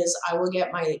reinforcer is, I will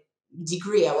get my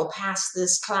degree, I will pass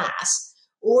this class.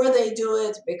 Or they do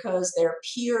it because their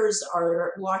peers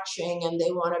are watching and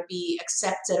they want to be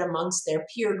accepted amongst their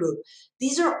peer group.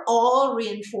 These are all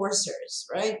reinforcers,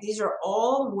 right? These are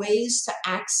all ways to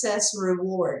access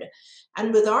reward.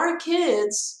 And with our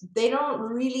kids, they don't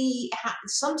really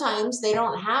sometimes they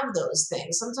don't have those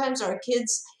things. Sometimes our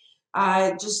kids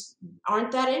just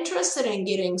aren't that interested in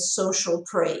getting social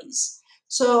praise.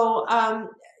 So,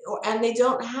 and they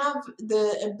don't have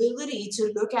the ability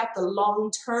to look at the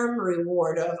long-term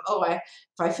reward of,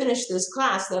 if I finish this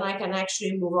class, then I can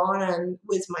actually move on and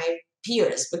with my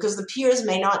peers, because the peers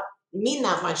may not mean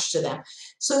that much to them.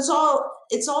 So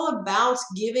it's all about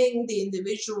giving the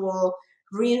individual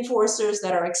reinforcers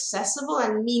that are accessible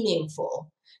and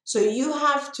meaningful. So you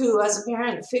have to, as a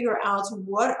parent, figure out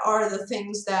what are the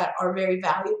things that are very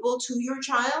valuable to your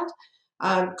child.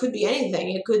 Could be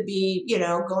anything. It could be,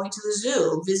 going to the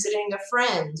zoo, visiting a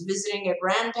friend, visiting a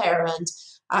grandparent,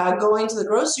 going to the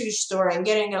grocery store and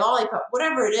getting a lollipop,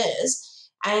 whatever it is,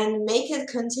 and make it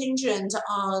contingent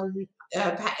on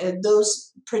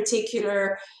those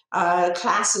particular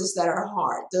classes that are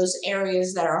hard, those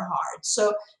areas that are hard.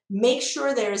 So make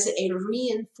sure there's a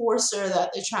reinforcer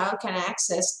that the child can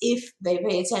access if they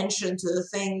pay attention to the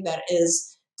thing that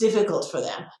is difficult for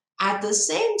them. At the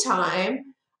same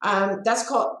time,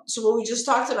 so what we just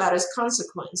talked about is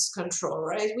consequence control,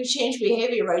 right? We change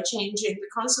behavior by changing the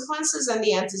consequences and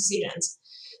the antecedents.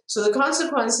 So the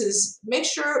consequences, make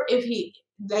sure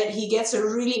that he gets a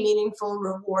really meaningful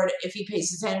reward if he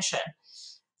pays attention.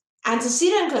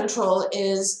 Antecedent control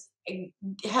is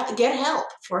get help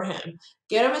for him.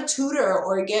 Get him a tutor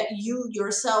or get you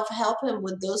yourself help him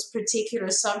with those particular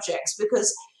subjects,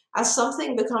 because as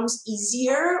something becomes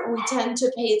easier, we tend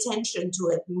to pay attention to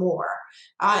it more.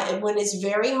 And when it's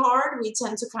very hard, we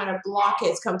tend to kind of block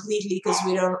it completely because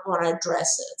we don't want to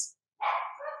address it.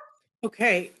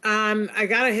 Okay, I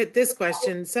gotta hit this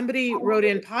question. Somebody wrote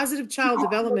in, Positive Child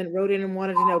Development wrote in and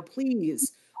wanted to know,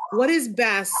 please, what is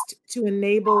best to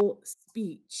enable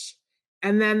speech?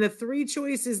 And then the three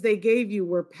choices they gave you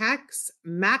were PECS,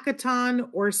 Makaton,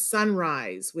 or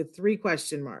Sunrise with 3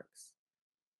 question marks.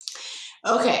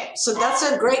 Okay, so that's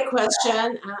a great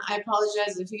question. I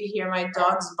apologize if you hear my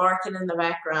dogs barking in the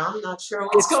background. Not sure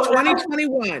what's It's going on.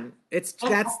 2021. That's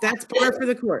par for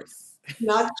the course.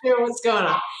 Not sure what's going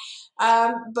on.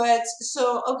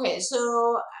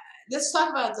 So let's talk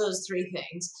about those three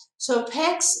things. So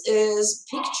PECS is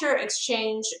Picture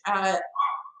Exchange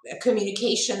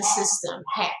Communication System.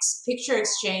 PECS, Picture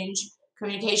Exchange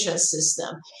Communication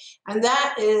System. And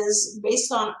that is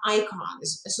based on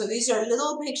icons. So these are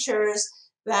little pictures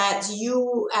that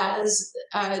you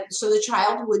so the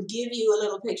child would give you a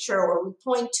little picture or would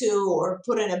point to or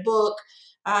put in a book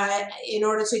in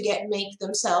order to make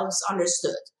themselves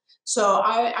understood. So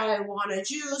I want a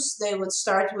juice. They would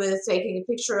start with taking a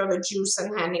picture of a juice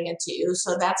and handing it to you.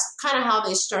 So that's kind of how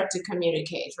they start to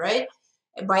communicate, right?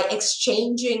 By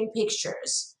exchanging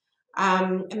pictures.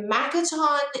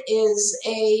 Makaton is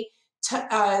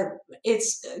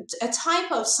it's a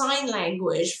type of sign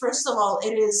language. First of all,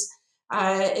 it's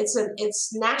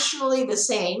nationally the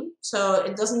same, so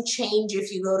it doesn't change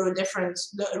if you go to a different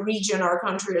region or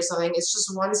country or something. It's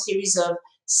just one series of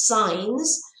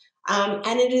signs.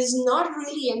 And it is not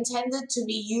really intended to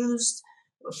be used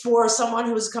for someone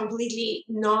who is completely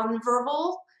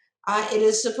nonverbal. It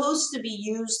is supposed to be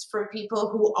used for people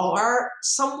who are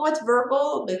somewhat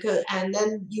verbal, and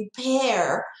then you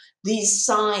pair these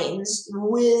signs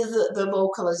with the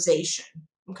vocalization.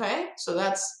 Okay, so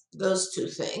that's those two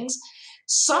things.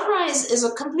 Sunrise is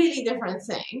a completely different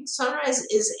thing. Sunrise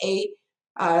is a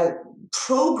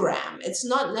program. It's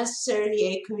not necessarily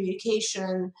a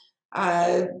communication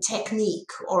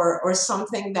technique or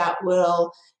something that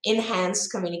will enhance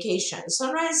communication.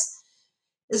 Sunrise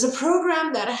is a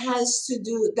program that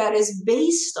is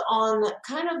based on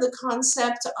kind of the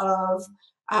concept of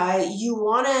you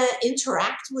want to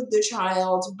interact with the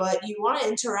child, but you want to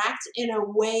interact in a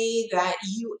way that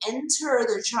you enter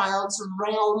the child's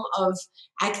realm of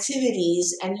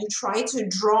activities and you try to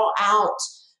draw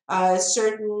out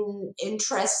certain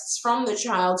interests from the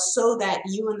child so that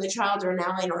you and the child are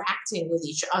now interacting with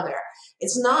each other.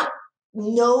 It's not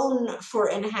known for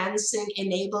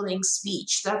enabling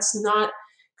speech. That's not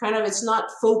it's not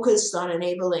focused on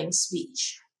enabling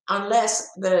speech, unless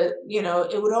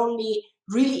it would only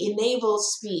really enable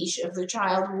speech if the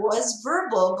child was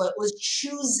verbal but was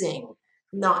choosing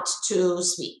not to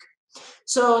speak.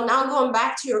 So now going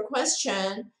back to your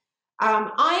question,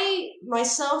 I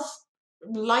myself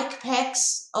like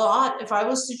PECS a lot. If I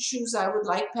was to choose, I would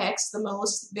like PECS the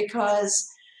most because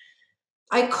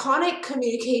iconic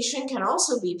communication can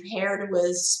also be paired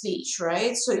with speech,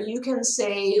 right? So you can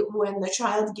say when the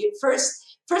child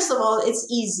first of all, it's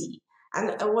easy.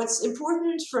 And what's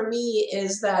important for me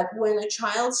is that when a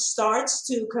child starts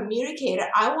to communicate,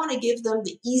 I want to give them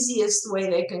the easiest way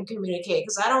they can communicate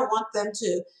because I don't want them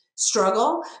to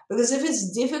struggle. Because if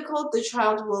it's difficult, the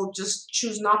child will just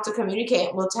choose not to communicate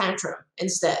and will tantrum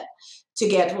instead to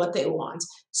get what they want.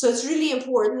 So it's really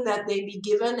important that they be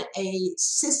given a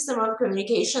system of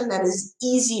communication that is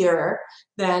easier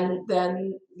than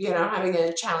having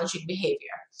a challenging behavior.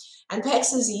 And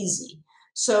PECS is easy.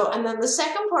 So, and then the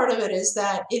second part of it is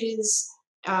that it is,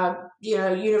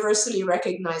 universally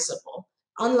recognizable.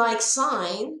 Unlike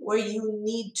sign, where you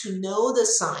need to know the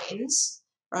signs,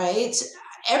 right?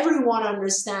 Everyone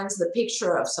understands the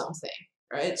picture of something,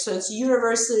 right? So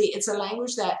it's a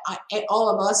language that all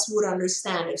of us would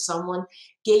understand. If someone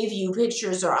gave you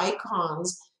pictures or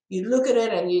icons, you'd look at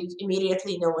it and you'd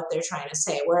immediately know what they're trying to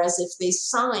say. Whereas if they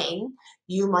sign,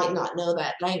 you might not know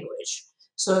that language.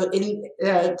 So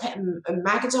Makaton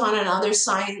and other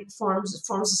forms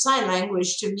of sign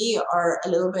language to me are a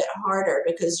little bit harder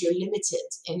because you're limited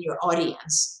in your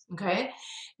audience. Okay.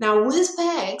 Now with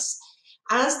PECS,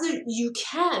 as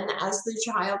the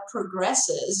child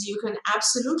progresses, you can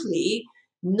absolutely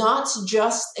not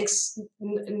just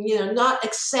not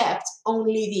accept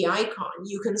only the icon.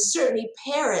 You can certainly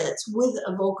pair it with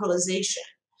a vocalization.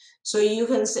 So you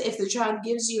can say, if the child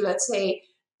gives you, let's say,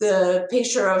 the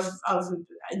picture of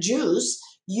juice,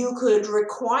 you could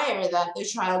require that the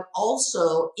child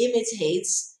also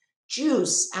imitates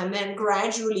juice, and then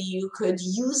gradually you could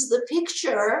use the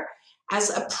picture as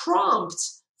a prompt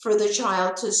for the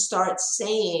child to start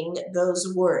saying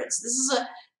those words. This is a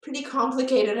pretty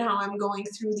complicated how I'm going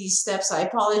through these steps. I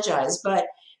apologize, but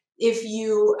if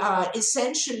you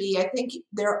essentially, I think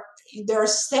there are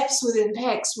steps within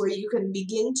PECS where you can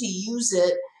begin to use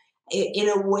it in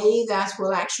a way that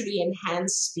will actually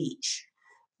enhance speech.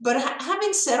 But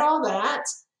having said all that,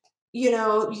 you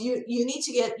need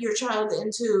to get your child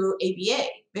into ABA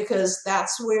because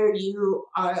that's where you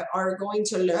are going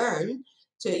to learn.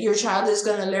 Your child is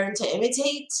going to learn to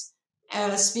imitate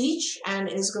speech, and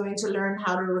is going to learn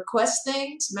how to request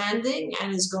things, manding,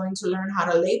 and is going to learn how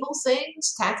to label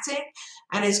things, tacting,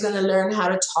 and is going to learn how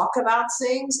to talk about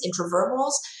things,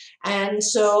 intraverbals. And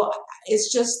so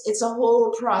it's a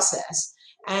whole process.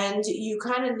 And you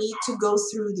kind of need to go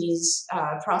through these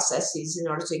processes in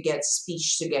order to get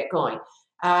speech to get going.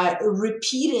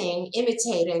 Imitating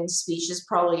speech is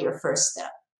probably your first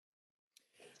step.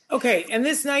 Okay, and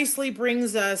this nicely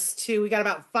brings us to, we got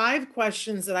about 5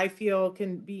 questions that I feel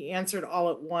can be answered all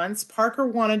at once. Parker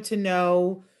wanted to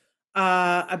know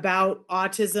about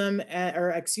autism,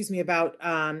 about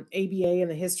ABA and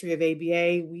the history of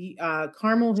ABA.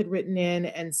 Carmel had written in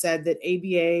and said that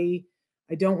ABA,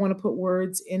 I don't want to put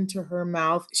words into her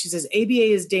mouth. She says,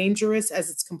 ABA is dangerous as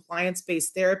it's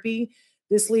compliance-based therapy.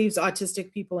 This leaves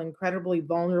autistic people incredibly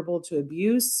vulnerable to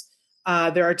abuse.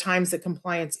 There are times that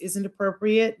compliance isn't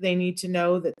appropriate. They need to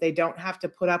know that they don't have to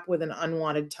put up with an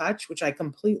unwanted touch, which I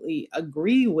completely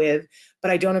agree with,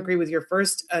 but I don't agree with your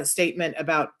first statement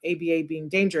about ABA being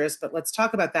dangerous, but let's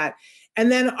talk about that.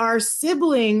 And then our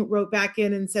sibling wrote back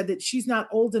in and said that she's not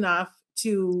old enough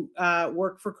to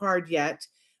work for CARD yet,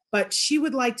 but she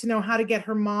would like to know how to get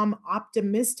her mom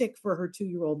optimistic for her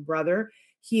 2-year-old brother.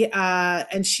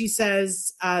 And she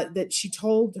says that she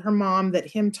told her mom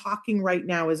that him talking right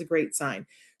now is a great sign.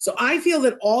 So I feel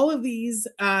that all of these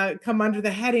come under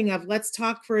the heading of, let's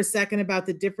talk for a second about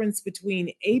the difference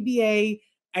between ABA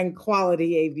and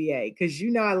quality ABA, because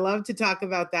I love to talk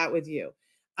about that with you,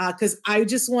 because I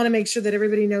just want to make sure that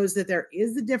everybody knows that there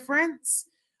is a difference.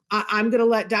 I'm going to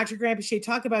let Dr. Granpeesheh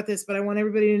talk about this, but I want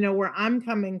everybody to know where I'm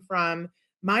coming from.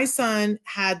 My son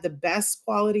had the best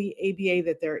quality ABA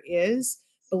that there is.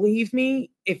 Believe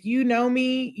me, if you know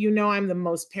me, you know I'm the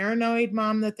most paranoid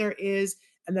mom that there is,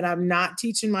 and that I'm not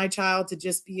teaching my child to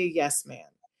just be a yes man.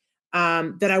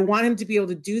 That I want him to be able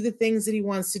to do the things that he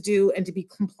wants to do and to be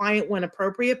compliant when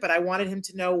appropriate, but I wanted him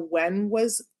to know when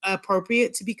was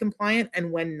appropriate to be compliant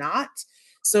and when not.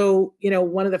 So,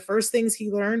 one of the first things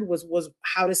he learned was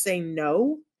how to say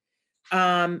no,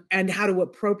 and how to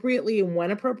appropriately and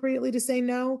when appropriately to say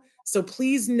no. So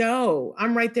please know,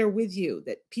 I'm right there with you,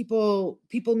 that people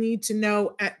need to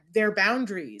know at their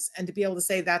boundaries and to be able to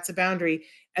say that's a boundary,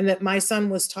 and that my son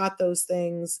was taught those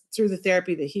things through the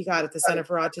therapy that he got at the Center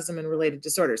for Autism and Related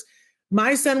Disorders.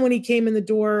 My son, when he came in the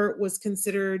door, was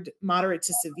considered moderate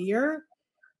to severe,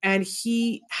 and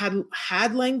he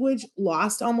had language,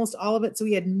 lost almost all of it. So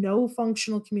he had no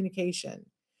functional communication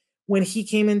when he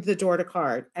came into the door to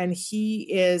CARD, and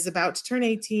he is about to turn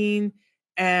 18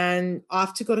 and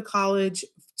off to go to college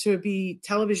to be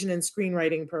television and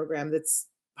screenwriting program that's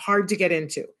hard to get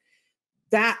into.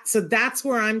 So that's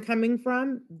where I'm coming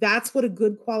from. That's what a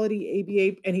good quality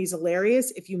ABA, and he's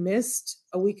hilarious. If you missed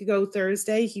a week ago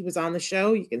Thursday, he was on the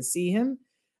show. You can see him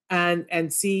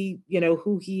and see,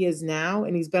 who he is now.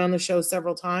 And he's been on the show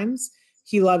several times.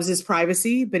 He loves his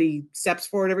privacy, but he steps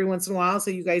forward every once in a while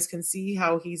so you guys can see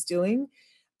how he's doing.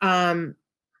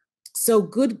 So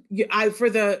good. For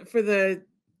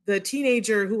the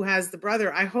teenager who has the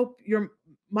brother, I hope your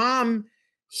mom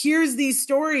hears these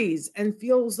stories and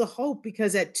feels the hope,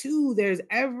 because at 2, there's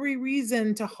every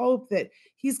reason to hope that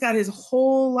he's got his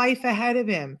whole life ahead of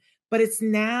him. But it's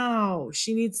now.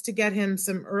 She needs to get him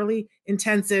some early,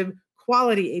 intensive,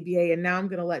 quality ABA. And now I'm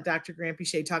going to let Dr.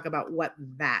 Granpeesheh talk about what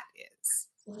that is.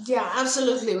 Yeah,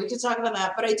 absolutely. We could talk about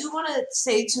that. But I do want to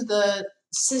say to the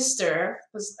sister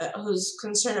who's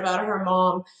concerned about her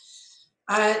mom,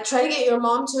 try to get your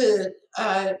mom to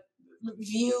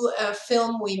view a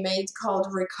film we made called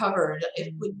Recovered.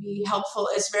 It would be helpful.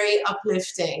 It's very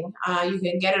uplifting. You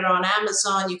can get it on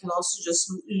Amazon. You can also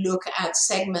just look at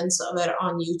segments of it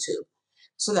on YouTube.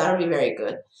 So that'll be very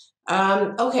good.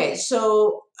 Okay,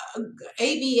 so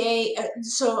ABA.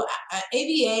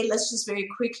 ABA, let's just very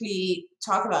quickly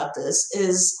talk about this,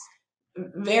 is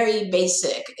very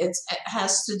basic. It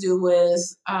has to do with,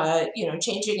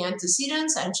 changing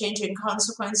antecedents and changing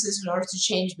consequences in order to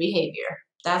change behavior.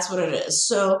 That's what it is.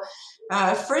 So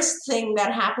first thing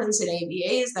that happens in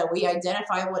ABA is that we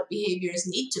identify what behaviors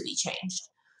need to be changed.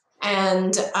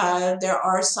 And there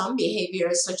are some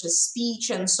behaviors such as speech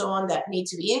and so on that need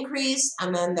to be increased.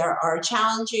 And then there are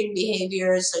challenging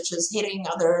behaviors such as hitting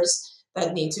others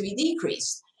that need to be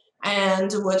decreased.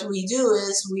 And what we do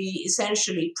is we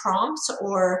essentially prompt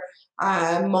or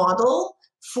model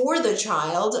for the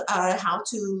child how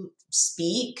to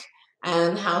speak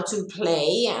and how to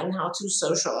play and how to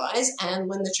socialize. And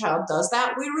when the child does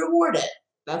that, we reward it.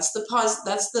 That's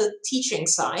the teaching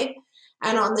side.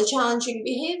 And on the challenging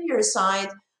behavior side,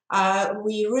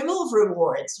 we remove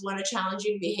rewards when a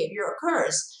challenging behavior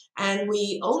occurs. And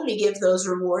we only give those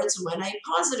rewards when a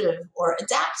positive or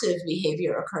adaptive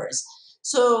behavior occurs.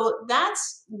 So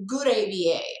that's good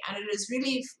ABA. And it is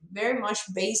really very much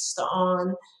based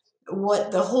on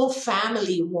what the whole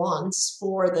family wants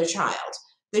for the child.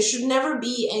 There should never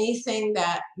be anything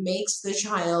that makes the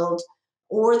child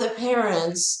or the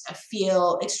parents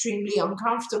feel extremely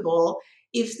uncomfortable.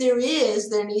 If there is,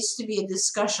 there needs to be a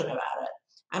discussion about it.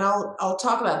 And I'll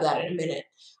talk about that in a minute.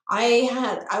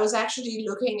 I was actually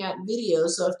looking at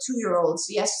videos of 2-year-olds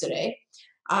yesterday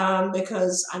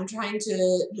because I'm trying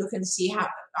to look and see how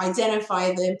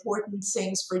identify the important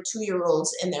things for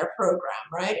 2-year-olds in their program,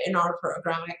 right? In our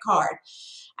program at CARD.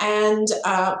 And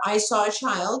I saw a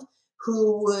child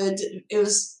who it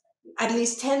was at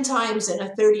least 10 times in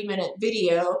a 30-minute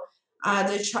video,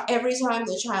 every time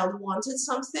the child wanted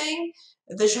something,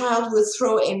 the child would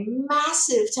throw a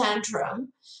massive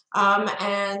tantrum,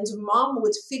 and mom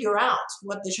would figure out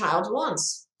what the child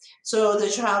wants. So the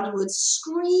child would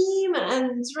scream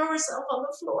and throw herself on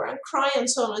the floor and cry and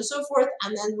so on and so forth.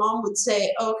 And then mom would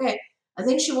say, okay, I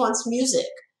think she wants music.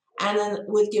 And then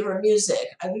would give her music.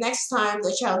 And next time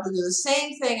the child would do the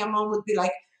same thing and mom would be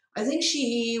like, I think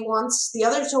she wants the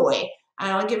other toy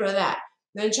and I'll give her that.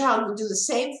 Then the child would do the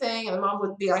same thing and the mom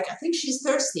would be like, I think she's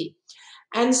thirsty.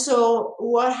 And so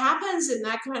what happens in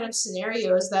that kind of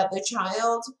scenario is that the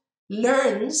child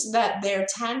learns that their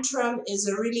tantrum is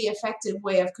a really effective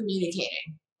way of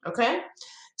communicating, okay?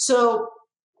 So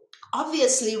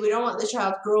obviously we don't want the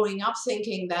child growing up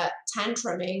thinking that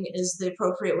tantruming is the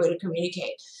appropriate way to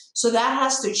communicate. So that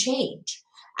has to change.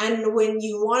 And when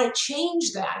you want to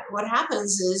change that, what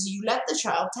happens is you let the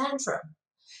child tantrum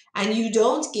and you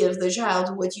don't give the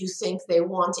child what you think they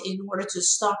want in order to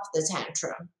stop the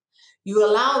tantrum. You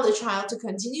allow the child to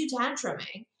continue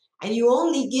tantruming, and you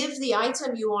only give the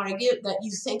item you want to give that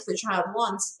you think the child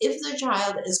wants if the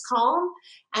child is calm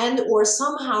and or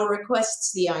somehow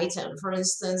requests the item. For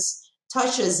instance,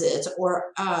 touches it or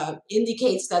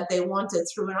indicates that they want it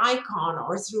through an icon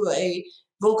or through a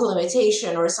vocal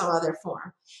imitation or some other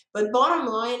form. But bottom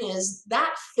line is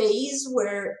that phase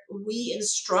where we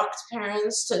instruct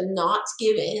parents to not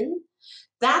give in,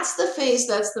 that's the phase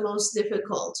that's the most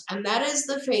difficult. And that is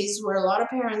the phase where a lot of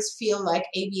parents feel like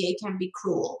ABA can be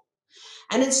cruel.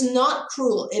 And it's not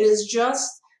cruel. It is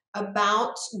just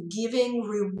about giving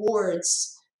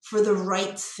rewards for the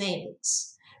right things.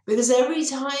 Because every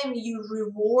time you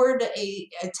reward a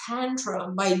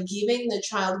tantrum by giving the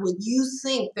child what you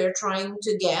think they're trying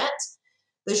to get,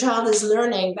 the child is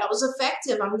learning, that was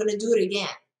effective, I'm going to do it again.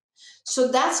 So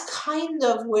that's kind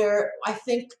of where I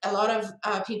think a lot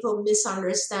of people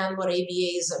misunderstand what ABA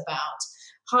is about.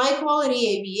 High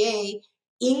quality ABA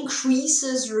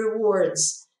increases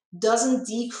rewards, doesn't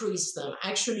decrease them,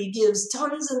 actually gives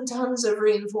tons and tons of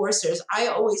reinforcers. I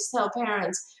always tell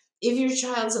parents, if your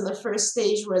child's in the first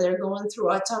stage where they're going through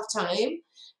a tough time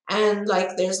and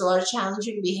like there's a lot of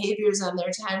challenging behaviors and they're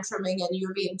tantruming and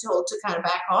you're being told to kind of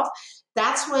back off,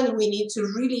 that's when we need to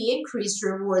really increase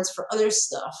rewards for other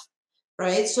stuff,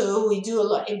 right? So we do a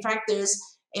lot. In fact, there's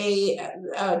a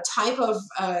type of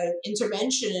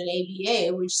intervention in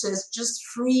ABA which says just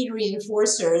free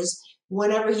reinforcers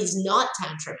whenever he's not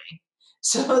tantruming.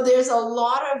 So there's a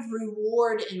lot of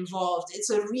reward involved.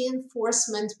 It's a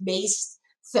reinforcement-based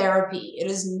therapy.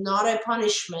 It is not a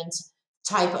punishment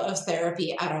type of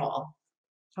therapy at all.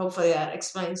 Hopefully that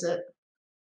explains it.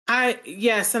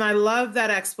 Yes, and I love that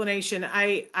explanation.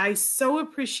 I so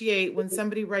appreciate when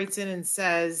somebody writes in and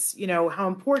says, you know, how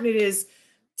important it is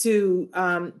to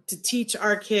teach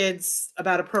our kids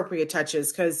about appropriate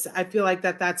touches, because I feel like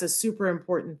that's a super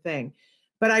important thing.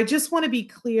 But I just want to be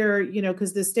clear, you know,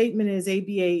 because the statement is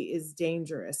ABA is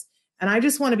dangerous. And I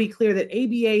just want to be clear that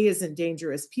ABA isn't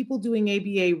dangerous. People doing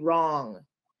ABA wrong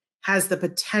has the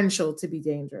potential to be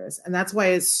dangerous. And that's why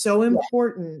it's so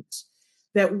important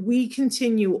that we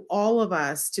continue, all of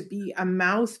us, to be a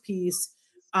mouthpiece,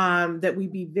 that we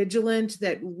be vigilant,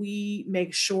 that we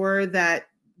make sure that,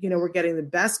 you know, we're getting the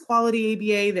best quality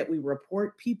ABA, that we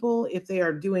report people if they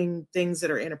are doing things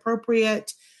that are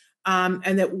inappropriate,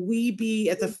 and that we be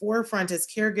at the forefront as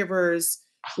caregivers,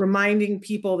 reminding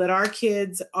people that our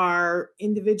kids are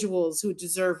individuals who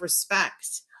deserve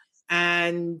respect,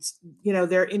 and, you know,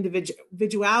 their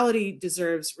individuality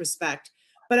deserves respect.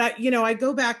 But I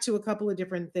go back to a couple of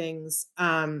different things.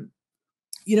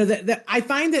 You know, that I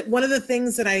find that one of the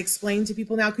things that I explain to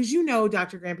people now, because, you know,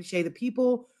 Dr. Granpeesheh, the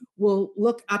people will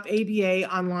look up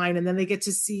ABA online and then they get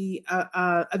to see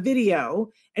a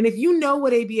video. And if you know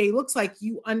what ABA looks like,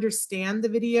 you understand the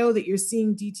video, that you're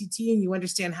seeing DTT and you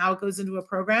understand how it goes into a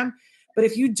program. But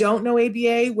if you don't know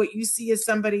ABA, what you see is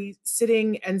somebody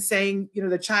sitting and saying,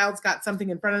 the child's got something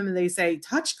in front of them and they say,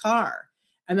 touch car.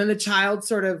 And then the child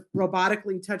sort of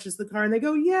robotically touches the car and they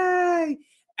go, yay.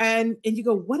 And you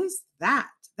go, what is that?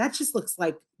 That just looks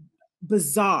like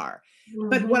bizarre. Mm-hmm.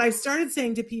 But what I started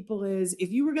saying to people is,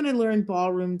 if you were going to learn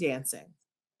ballroom dancing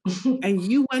and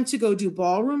you went to go do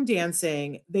ballroom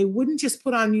dancing, they wouldn't just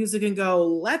put on music and go,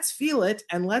 let's feel it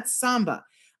and let's samba.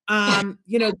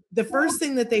 The first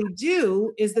thing that they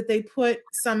do is that they put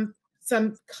some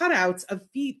cutouts of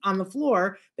feet on the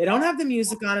floor. They don't have the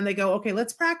music on and they go, okay,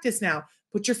 let's practice now.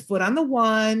 Put your foot on the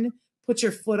 1, put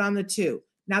your foot on the 2.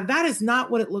 Now that is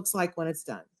not what it looks like when it's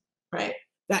done. Right.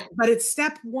 But it's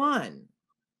step 1.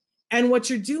 And what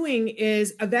you're doing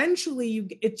is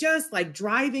eventually it's just like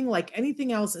driving, like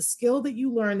anything else, a skill that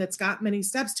you learn that's got many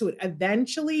steps to it.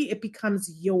 Eventually it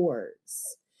becomes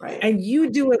yours. Right. And you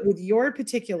do it with your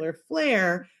particular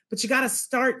flair, but you got to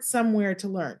start somewhere to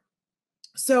learn.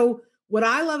 So what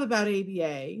I love about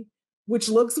ABA, which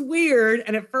looks weird,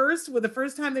 and at first, the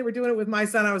first time they were doing it with my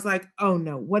son, I was like, oh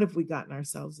no, what have we gotten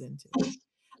ourselves into?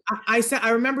 I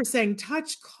remember saying,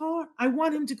 touch car. I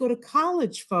want him to go to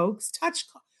college, folks. Touch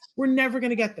car. We're never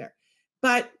going to get there.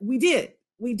 But we did.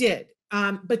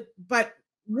 But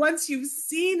once you've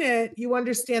seen it, you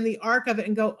understand the arc of it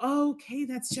and go, oh, okay,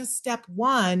 that's just step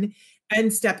 1.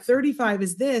 And step 35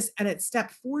 is this. And at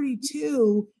step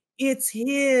 42, it's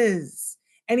his.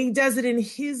 And he does it in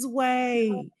his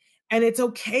way. And it's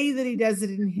okay that he does it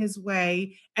in his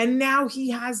way. And now he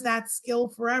has that skill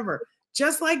forever.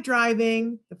 Just like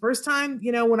driving, the first time,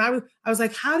 when I was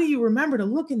like, how do you remember to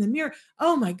look in the mirror?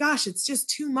 Oh my gosh, it's just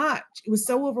too much. It was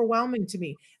so overwhelming to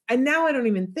me. And now I don't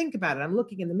even think about it. I'm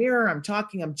looking in the mirror, I'm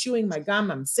talking, I'm chewing my gum,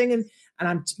 I'm singing, and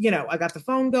I'm, I got the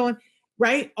phone going,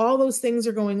 right? All those things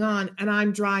are going on and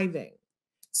I'm driving.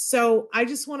 So I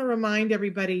just want to remind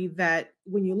everybody that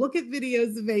when you look at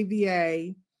videos of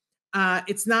ABA,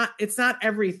 it's not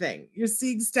everything. You're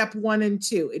seeing step 1 and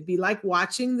 2. It'd be like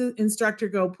watching the instructor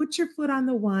go, put your foot on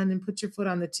the 1 and put your foot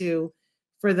on the 2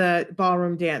 for the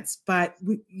ballroom dance. But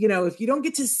if you don't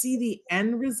get to see the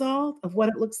end result of what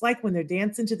it looks like when they're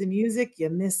dancing to the music, you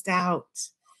missed out.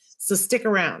 So stick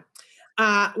around.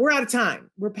 We're out of time.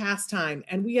 We're past time.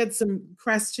 And we had some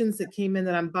questions that came in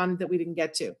that I'm bummed that we didn't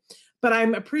get to. But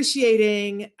I'm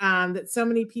appreciating that so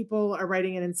many people are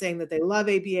writing in and saying that they love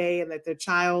ABA and that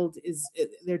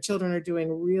their children are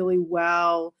doing really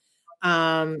well.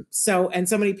 And so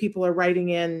many people are writing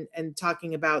in and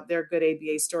talking about their good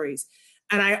ABA stories.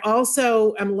 And I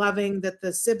also am loving that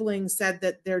the sibling said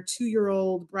that their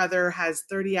 2-year-old brother has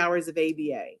 30 hours of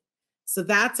ABA. So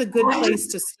that's a good place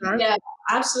to start. Yeah,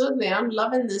 absolutely. I'm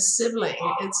loving this sibling.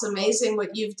 It's amazing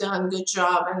what you've done. Good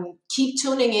job. And keep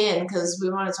tuning in because we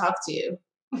want to talk to you.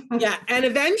 Yeah. And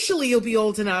eventually you'll be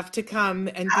old enough to come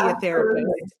and be a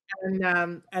therapist.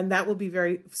 And that will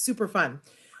be super fun.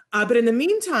 But in the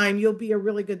meantime, you'll be a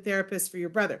really good therapist for your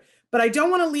brother. But I don't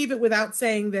want to leave it without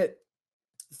saying that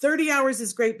 30 hours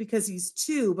is great because he's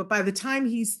 2. But by the time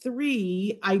he's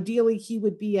 3, ideally he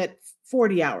would be at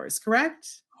 40 hours,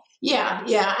 correct?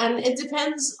 Yeah. And it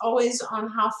depends always on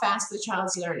how fast the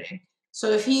child's learning. So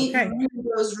if he really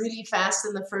goes really fast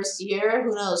in the first year,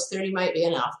 who knows, 30 might be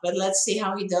enough. But let's see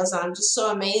how he does. I'm just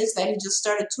so amazed that he just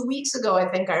started 2 weeks ago, I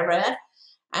think I read.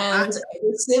 And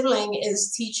his sibling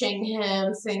is teaching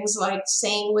him things like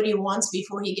saying what he wants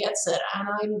before he gets it.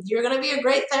 And you're going to be a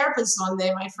great therapist one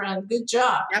day, my friend. Good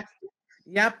job.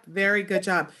 Yep. Very good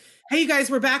job. Hey, you guys,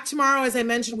 we're back tomorrow, as I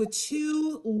mentioned, with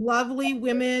 2 lovely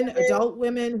women, adult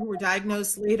women who were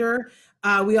diagnosed later.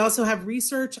 We also have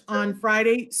research on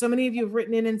Friday. So many of you have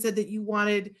written in and said that you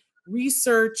wanted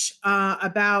research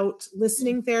about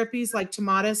listening therapies like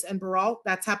Tomatis and Baralt.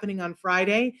 That's happening on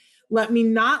Friday. Let me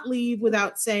not leave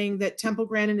without saying that Temple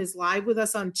Grandin is live with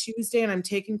us on Tuesday, and I'm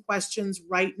taking questions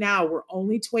right now. We're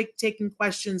only taking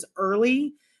questions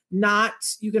early.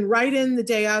 You can write in the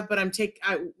day of, but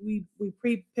we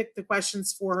pre-picked the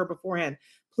questions for her beforehand.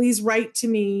 Please write to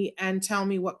me and tell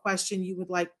me what question you would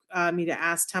like me to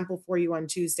ask Temple for you on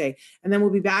Tuesday. And then we'll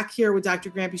be back here with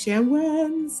Dr. Grant Piché on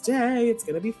Wednesday. It's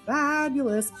going to be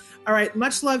fabulous. All right.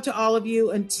 Much love to all of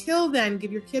you. Until then,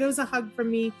 give your kiddos a hug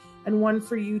from me and one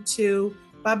for you too.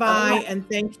 Bye-bye. And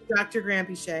thank you, Dr. Grant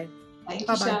Piché. Thank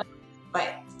you,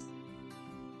 Bye.